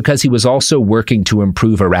 but because he was also working to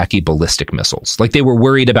improve Iraqi ballistic missiles. They were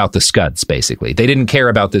worried about the Scuds, basically. They didn't care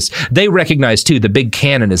about this. They recognize, too, the big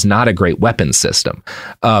cannon is not a great weapon system.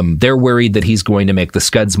 They're worried that he's going to make the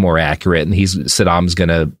Scuds more accurate and Saddam's going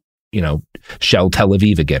to shell Tel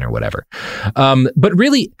Aviv again or whatever. But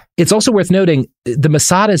really, it's also worth noting the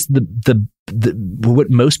Mossad is the what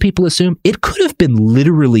most people assume. It could have been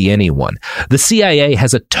literally anyone. The CIA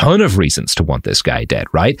has a ton of reasons to want this guy dead,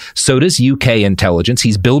 right? So does UK intelligence.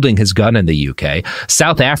 He's building his gun in the UK.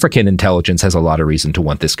 South African intelligence has a lot of reason to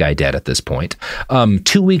want this guy dead at this point.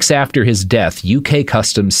 2 weeks after his death, UK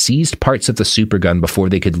customs seized parts of the supergun before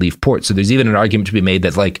they could leave port. So there's even an argument to be made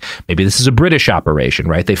that maybe this is a British operation,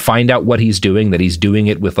 right? They find out what he's doing, that he's doing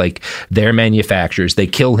it with their manufacturers. They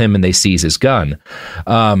kill him and they seize his gun.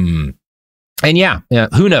 And yeah,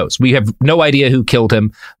 who knows? We have no idea who killed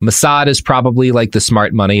him. Mossad is probably the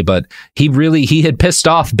smart money, but he had pissed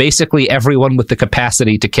off basically everyone with the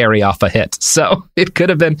capacity to carry off a hit. So it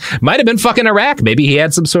might have been fucking Iraq. Maybe he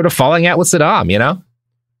had some sort of falling out with Saddam,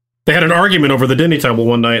 They had an argument over the dinner table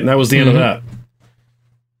one night, and that was the end of that.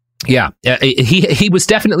 Yeah, he was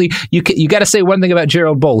definitely, you got to say one thing about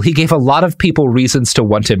Gerald Bull. He gave a lot of people reasons to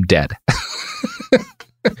want him dead.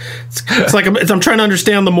 It's like I'm trying to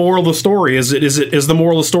understand the moral of the story. Is the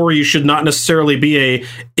moral of the story you should not necessarily be a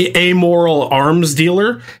amoral arms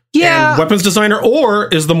dealer and weapons designer, or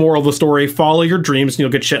is the moral of the story follow your dreams and you'll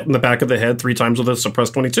get shot in the back of the head 3 times with a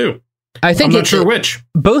suppressed 22? I think I'm not sure which.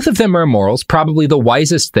 Both of them are morals. Probably the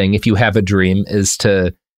wisest thing if you have a dream is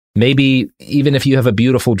to maybe, even if you have a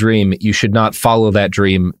beautiful dream, you should not follow that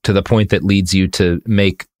dream to the point that leads you to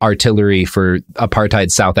make artillery for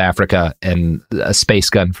apartheid South Africa and a space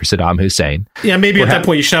gun for Saddam Hussein. Yeah, maybe at that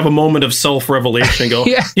point you should have a moment of self-revelation and go,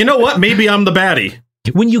 you know what? Maybe I'm the baddie.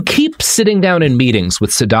 When you keep sitting down in meetings with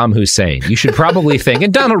Saddam Hussein, you should probably think,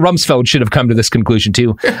 and Donald Rumsfeld should have come to this conclusion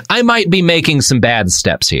too, I might be making some bad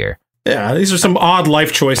steps here. Yeah, these are some odd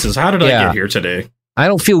life choices. How did I get here today? I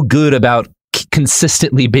don't feel good about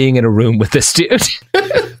consistently being in a room with this dude.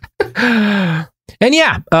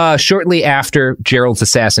 And shortly after Gerald's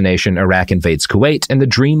assassination, Iraq invades Kuwait, and the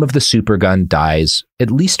dream of the supergun dies, at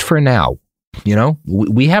least for now. You know,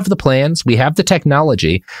 we have the plans, we have the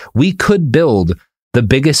technology. We could build the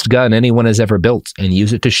biggest gun anyone has ever built and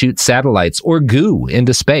use it to shoot satellites or goo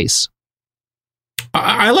into space.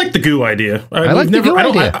 I like the goo idea.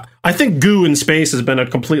 I think goo in space has been a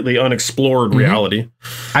completely unexplored reality.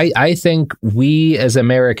 I think we as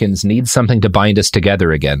Americans need something to bind us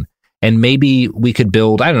together again. And maybe we could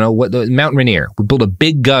build, I don't know, Mount Rainier. We build a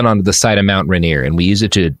big gun onto the side of Mount Rainier and we use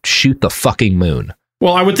it to shoot the fucking moon.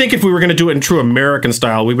 Well, I would think if we were going to do it in true American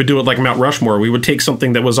style, we would do it like Mount Rushmore. We would take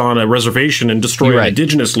something that was on a reservation and destroy an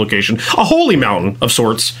indigenous location, a holy mountain of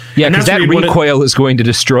sorts. Yeah, because that recoil is going to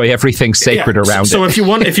destroy everything sacred around it. So if you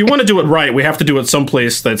want to do it right, we have to do it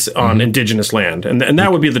someplace that's on indigenous land, and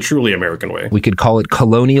that would be the truly American way. We could call it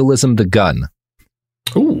colonialism the gun.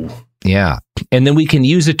 Ooh. Yeah, and then we can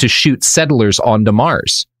use it to shoot settlers onto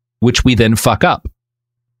Mars, which we then fuck up.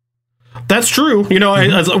 That's true. You know,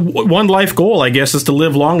 one life goal, I guess, is to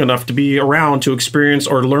live long enough to be around to experience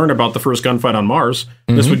or learn about the first gunfight on Mars.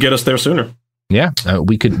 This would get us there sooner. Yeah,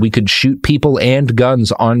 we could shoot people and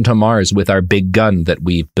guns onto Mars with our big gun that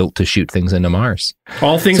we built to shoot things into Mars.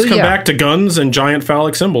 All things come back to guns and giant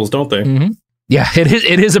phallic symbols, don't they? Yeah,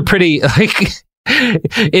 it is a pretty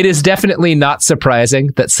it is definitely not surprising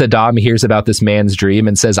that Saddam hears about this man's dream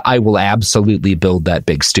and says, I will absolutely build that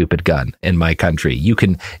big stupid gun in my country. You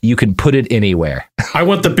can put it anywhere. I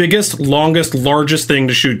want the biggest, longest, largest thing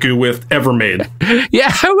to shoot goo with ever made.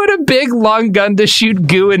 Yeah, I want a big, long gun to shoot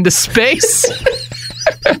goo into space.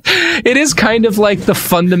 It is kind of like the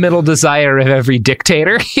fundamental desire of every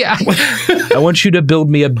dictator. Yeah. I want you to build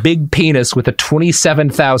me a big penis with a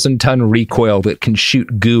 27,000-ton recoil that can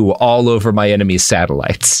shoot goo all over my enemy's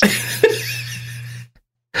satellites.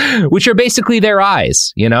 Which are basically their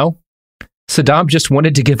eyes, you know? Saddam just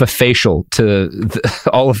wanted to give a facial to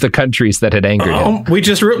all of the countries that had angered him. We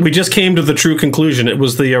just came to the true conclusion. It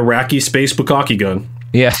was the Iraqi space bukkake gun.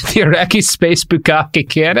 Yeah, the Iraqi space bukkake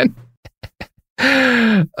cannon.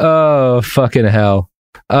 Oh, fucking hell.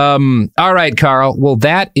 All right, Carl. Well,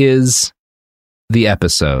 that is the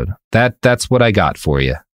episode. That's what I got for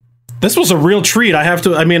you. This was a real treat. I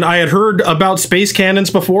had heard about space cannons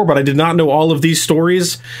before, but I did not know all of these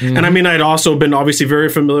stories. And I'd also been obviously very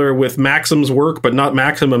familiar with Maxim's work, but not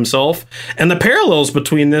Maxim himself. And the parallels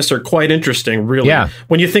between this are quite interesting, really. Yeah.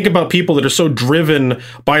 When you think about people that are so driven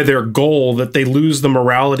by their goal that they lose the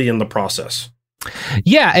morality in the process.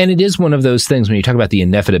 Yeah, and it is one of those things when you talk about the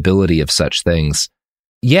inevitability of such things.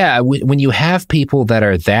 Yeah, when you have people that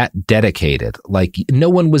are that dedicated, like no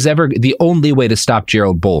one was ever, the only way to stop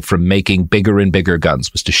Gerald Bull from making bigger and bigger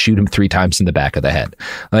guns was to shoot him 3 times in the back of the head.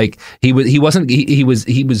 Like he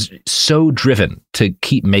was so driven to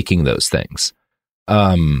keep making those things,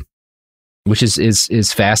 which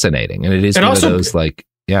is fascinating, and it is one of those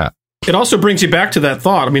It also brings you back to that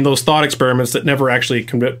thought. I mean, those thought experiments that never actually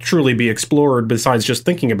can truly be explored besides just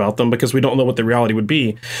thinking about them because we don't know what the reality would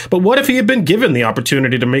be. But what if he had been given the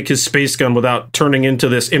opportunity to make his space gun without turning into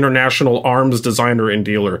this international arms designer and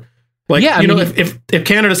dealer? Like, if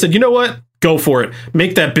Canada said, you know what, go for it,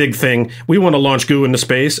 make that big thing. We want to launch goo into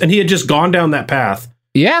space. And he had just gone down that path.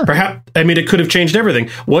 Yeah. Perhaps, it could have changed everything.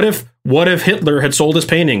 What if Hitler had sold his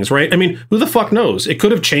paintings, right? I mean, who the fuck knows? It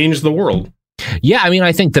could have changed the world. Yeah,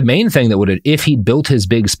 I think the main thing that would have, if he'd built his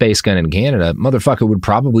big space gun in Canada, motherfucker would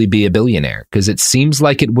probably be a billionaire because it seems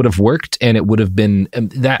like it would have worked and it would have been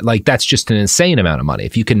that's just an insane amount of money.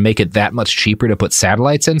 If you can make it that much cheaper to put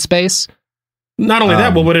satellites in space. Not only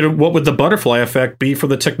that, what would the butterfly effect be for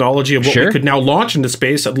the technology of what we could now launch into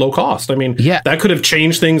space at low cost? That could have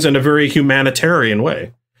changed things in a very humanitarian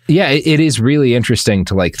way. Yeah, it is really interesting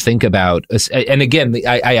to think about. And again,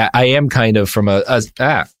 I am kind of from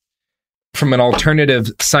from an alternative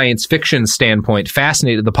science fiction standpoint,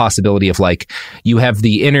 fascinated with the possibility of like, you have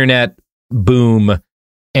the internet boom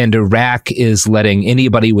and Iraq is letting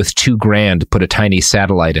anybody with $2,000 put a tiny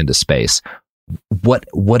satellite into space. What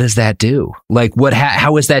does that do? Like,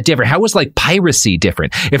 how is that different? How is like piracy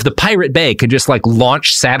different? If the Pirate Bay could just like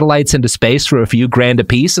launch satellites into space for a few grand a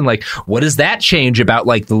piece, and like, what does that change about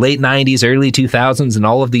like the late 90s, early 2000s and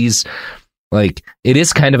all of these? Like, it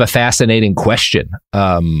is kind of a fascinating question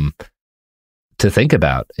to think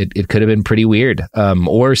about. It could have been pretty weird.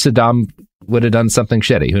 Or Saddam would have done something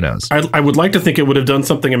shitty. Who knows? I would like to think it would have done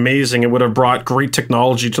something amazing. It would have brought great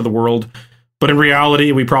technology to the world. But in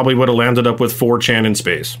reality, we probably would have landed up with 4chan in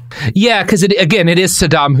space. Yeah, because it is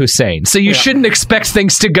Saddam Hussein, so you shouldn't expect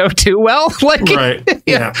things to go too well. Like, right?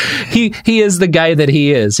 Yeah, he is the guy that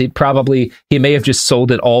he is. He may have just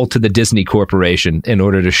sold it all to the Disney Corporation in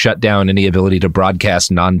order to shut down any ability to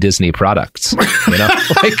broadcast non-Disney products. You know,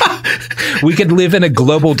 like, we could live in a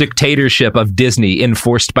global dictatorship of Disney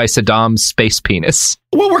enforced by Saddam's space penis.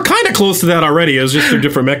 Well, we're kind of close to that already. It's just through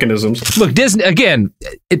different mechanisms. Look, Disney, again,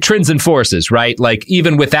 it trends and forces, right? Like,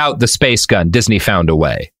 even without the space gun, Disney found a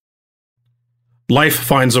way. Life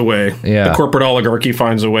finds a way. Yeah. The corporate oligarchy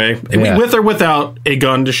finds a way. Yeah. With or without a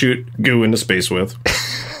gun to shoot goo into space with.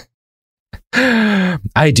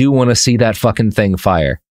 I do want to see that fucking thing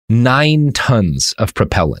fire. 9 tons of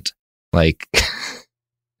propellant. Like...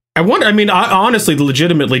 honestly,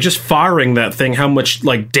 legitimately, just firing that thing, how much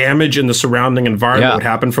like damage in the surrounding environment would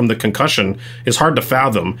happen from the concussion is hard to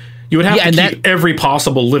fathom. You would have to keep every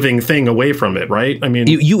possible living thing away from it, right? I mean,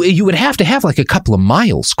 you would have to have like a couple of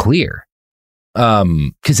miles clear,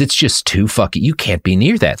 because it's just too fucking. You can't be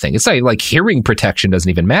near that thing. It's like hearing protection doesn't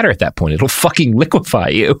even matter at that point. It'll fucking liquefy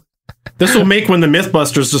you. This will make when the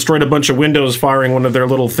Mythbusters destroyed a bunch of windows firing one of their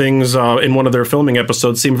little things in one of their filming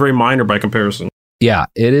episodes seem very minor by comparison. Yeah,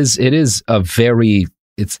 it is a very,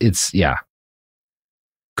 yeah.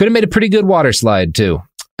 Could have made a pretty good water slide, too.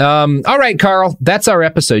 All right, Carl, that's our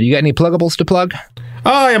episode. You got any pluggables to plug?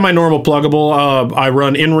 Yeah, my normal pluggable. I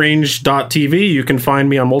run inrange.tv. You can find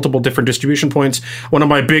me on multiple different distribution points. One of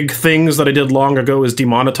my big things that I did long ago is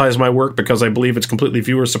demonetize my work because I believe it's completely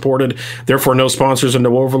viewer supported. Therefore, no sponsors and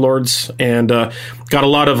no overlords. And got a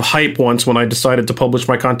lot of hype once when I decided to publish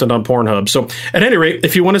my content on Pornhub. So at any rate,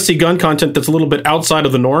 if you want to see gun content that's a little bit outside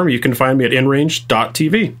of the norm, you can find me at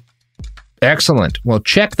inrange.tv. Excellent. Well,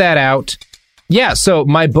 check that out. Yeah, so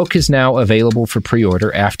my book is now available for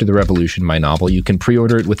pre-order, After the Revolution, my novel. You can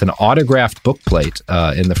pre-order it with an autographed book plate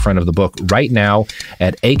in the front of the book right now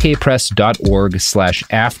at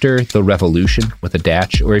akpress.org/aftertherevolution with a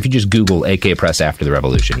dash, or if you just Google AK Press After the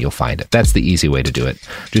Revolution, you'll find it. That's the easy way to do it.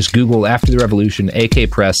 Just Google After the Revolution, AK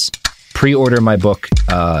Press, pre-order my book.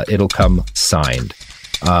 It'll come signed.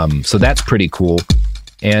 So that's pretty cool.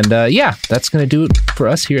 And yeah, that's going to do it for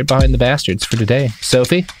us here at Behind the Bastards for today.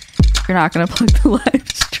 Sophie? You're not going to plug the live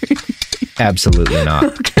stream? Absolutely not.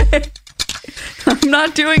 Okay. I'm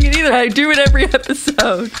not doing it either. I do it every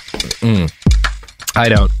episode. I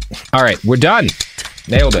don't. All right, we're done.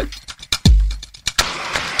 Nailed it.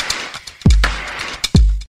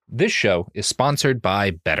 This show is sponsored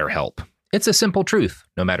by BetterHelp. It's a simple truth.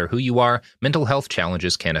 No matter who you are, mental health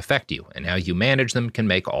challenges can affect you, and how you manage them can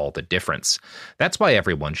make all the difference. That's why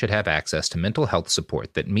everyone should have access to mental health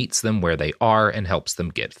support that meets them where they are and helps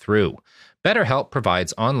them get through. BetterHelp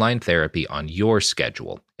provides online therapy on your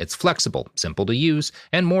schedule. It's flexible, simple to use,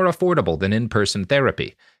 and more affordable than in-person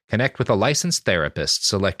therapy. Connect with a licensed therapist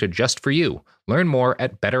selected just for you. Learn more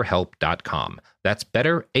at BetterHelp.com. That's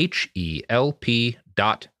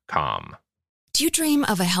BetterHelp.com. Do you dream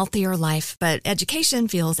of a healthier life, but education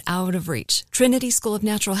feels out of reach? Trinity School of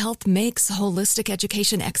Natural Health makes holistic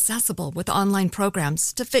education accessible with online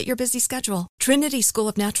programs to fit your busy schedule. Trinity School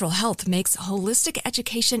of Natural Health makes holistic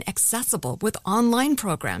education accessible with online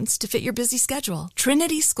programs to fit your busy schedule.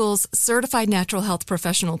 Trinity School's Certified Natural Health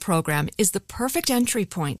Professional Program is the perfect entry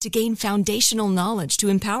point to gain foundational knowledge to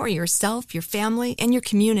empower yourself, your family, and your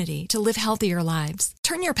community to live healthier lives.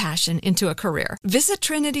 Turn your passion into a career. Visit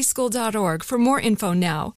trinityschool.org for more info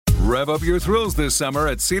now. Rev up your thrills this summer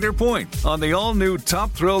at Cedar Point on the all-new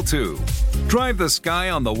Top Thrill 2. Drive the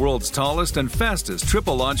sky on the world's tallest and fastest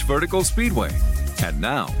triple-launch vertical speedway. And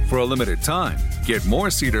now, for a limited time, get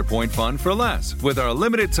more Cedar Point fun for less with our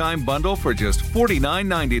limited-time bundle for just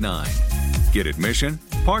 $49.99. Get admission,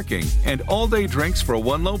 parking, and all-day drinks for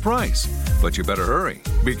one low price. But you better hurry,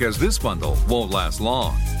 because this bundle won't last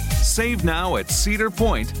long. Save now at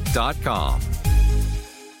cedarpoint.com.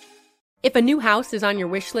 If a new house is on your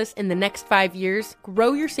wish list in the next 5 years,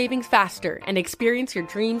 grow your savings faster and experience your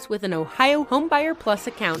dreams with an Ohio Homebuyer Plus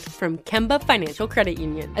account from Kemba Financial Credit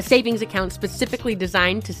Union. A savings account specifically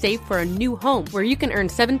designed to save for a new home, where you can earn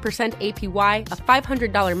 7% APY, a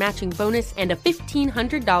 $500 matching bonus, and a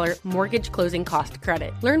 $1,500 mortgage closing cost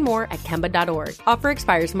credit. Learn more at Kemba.org. Offer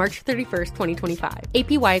expires March 31st, 2025.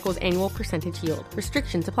 APY equals annual percentage yield.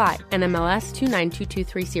 Restrictions apply. NMLS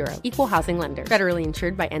 292230. Equal housing lender. Federally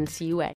insured by NCUA.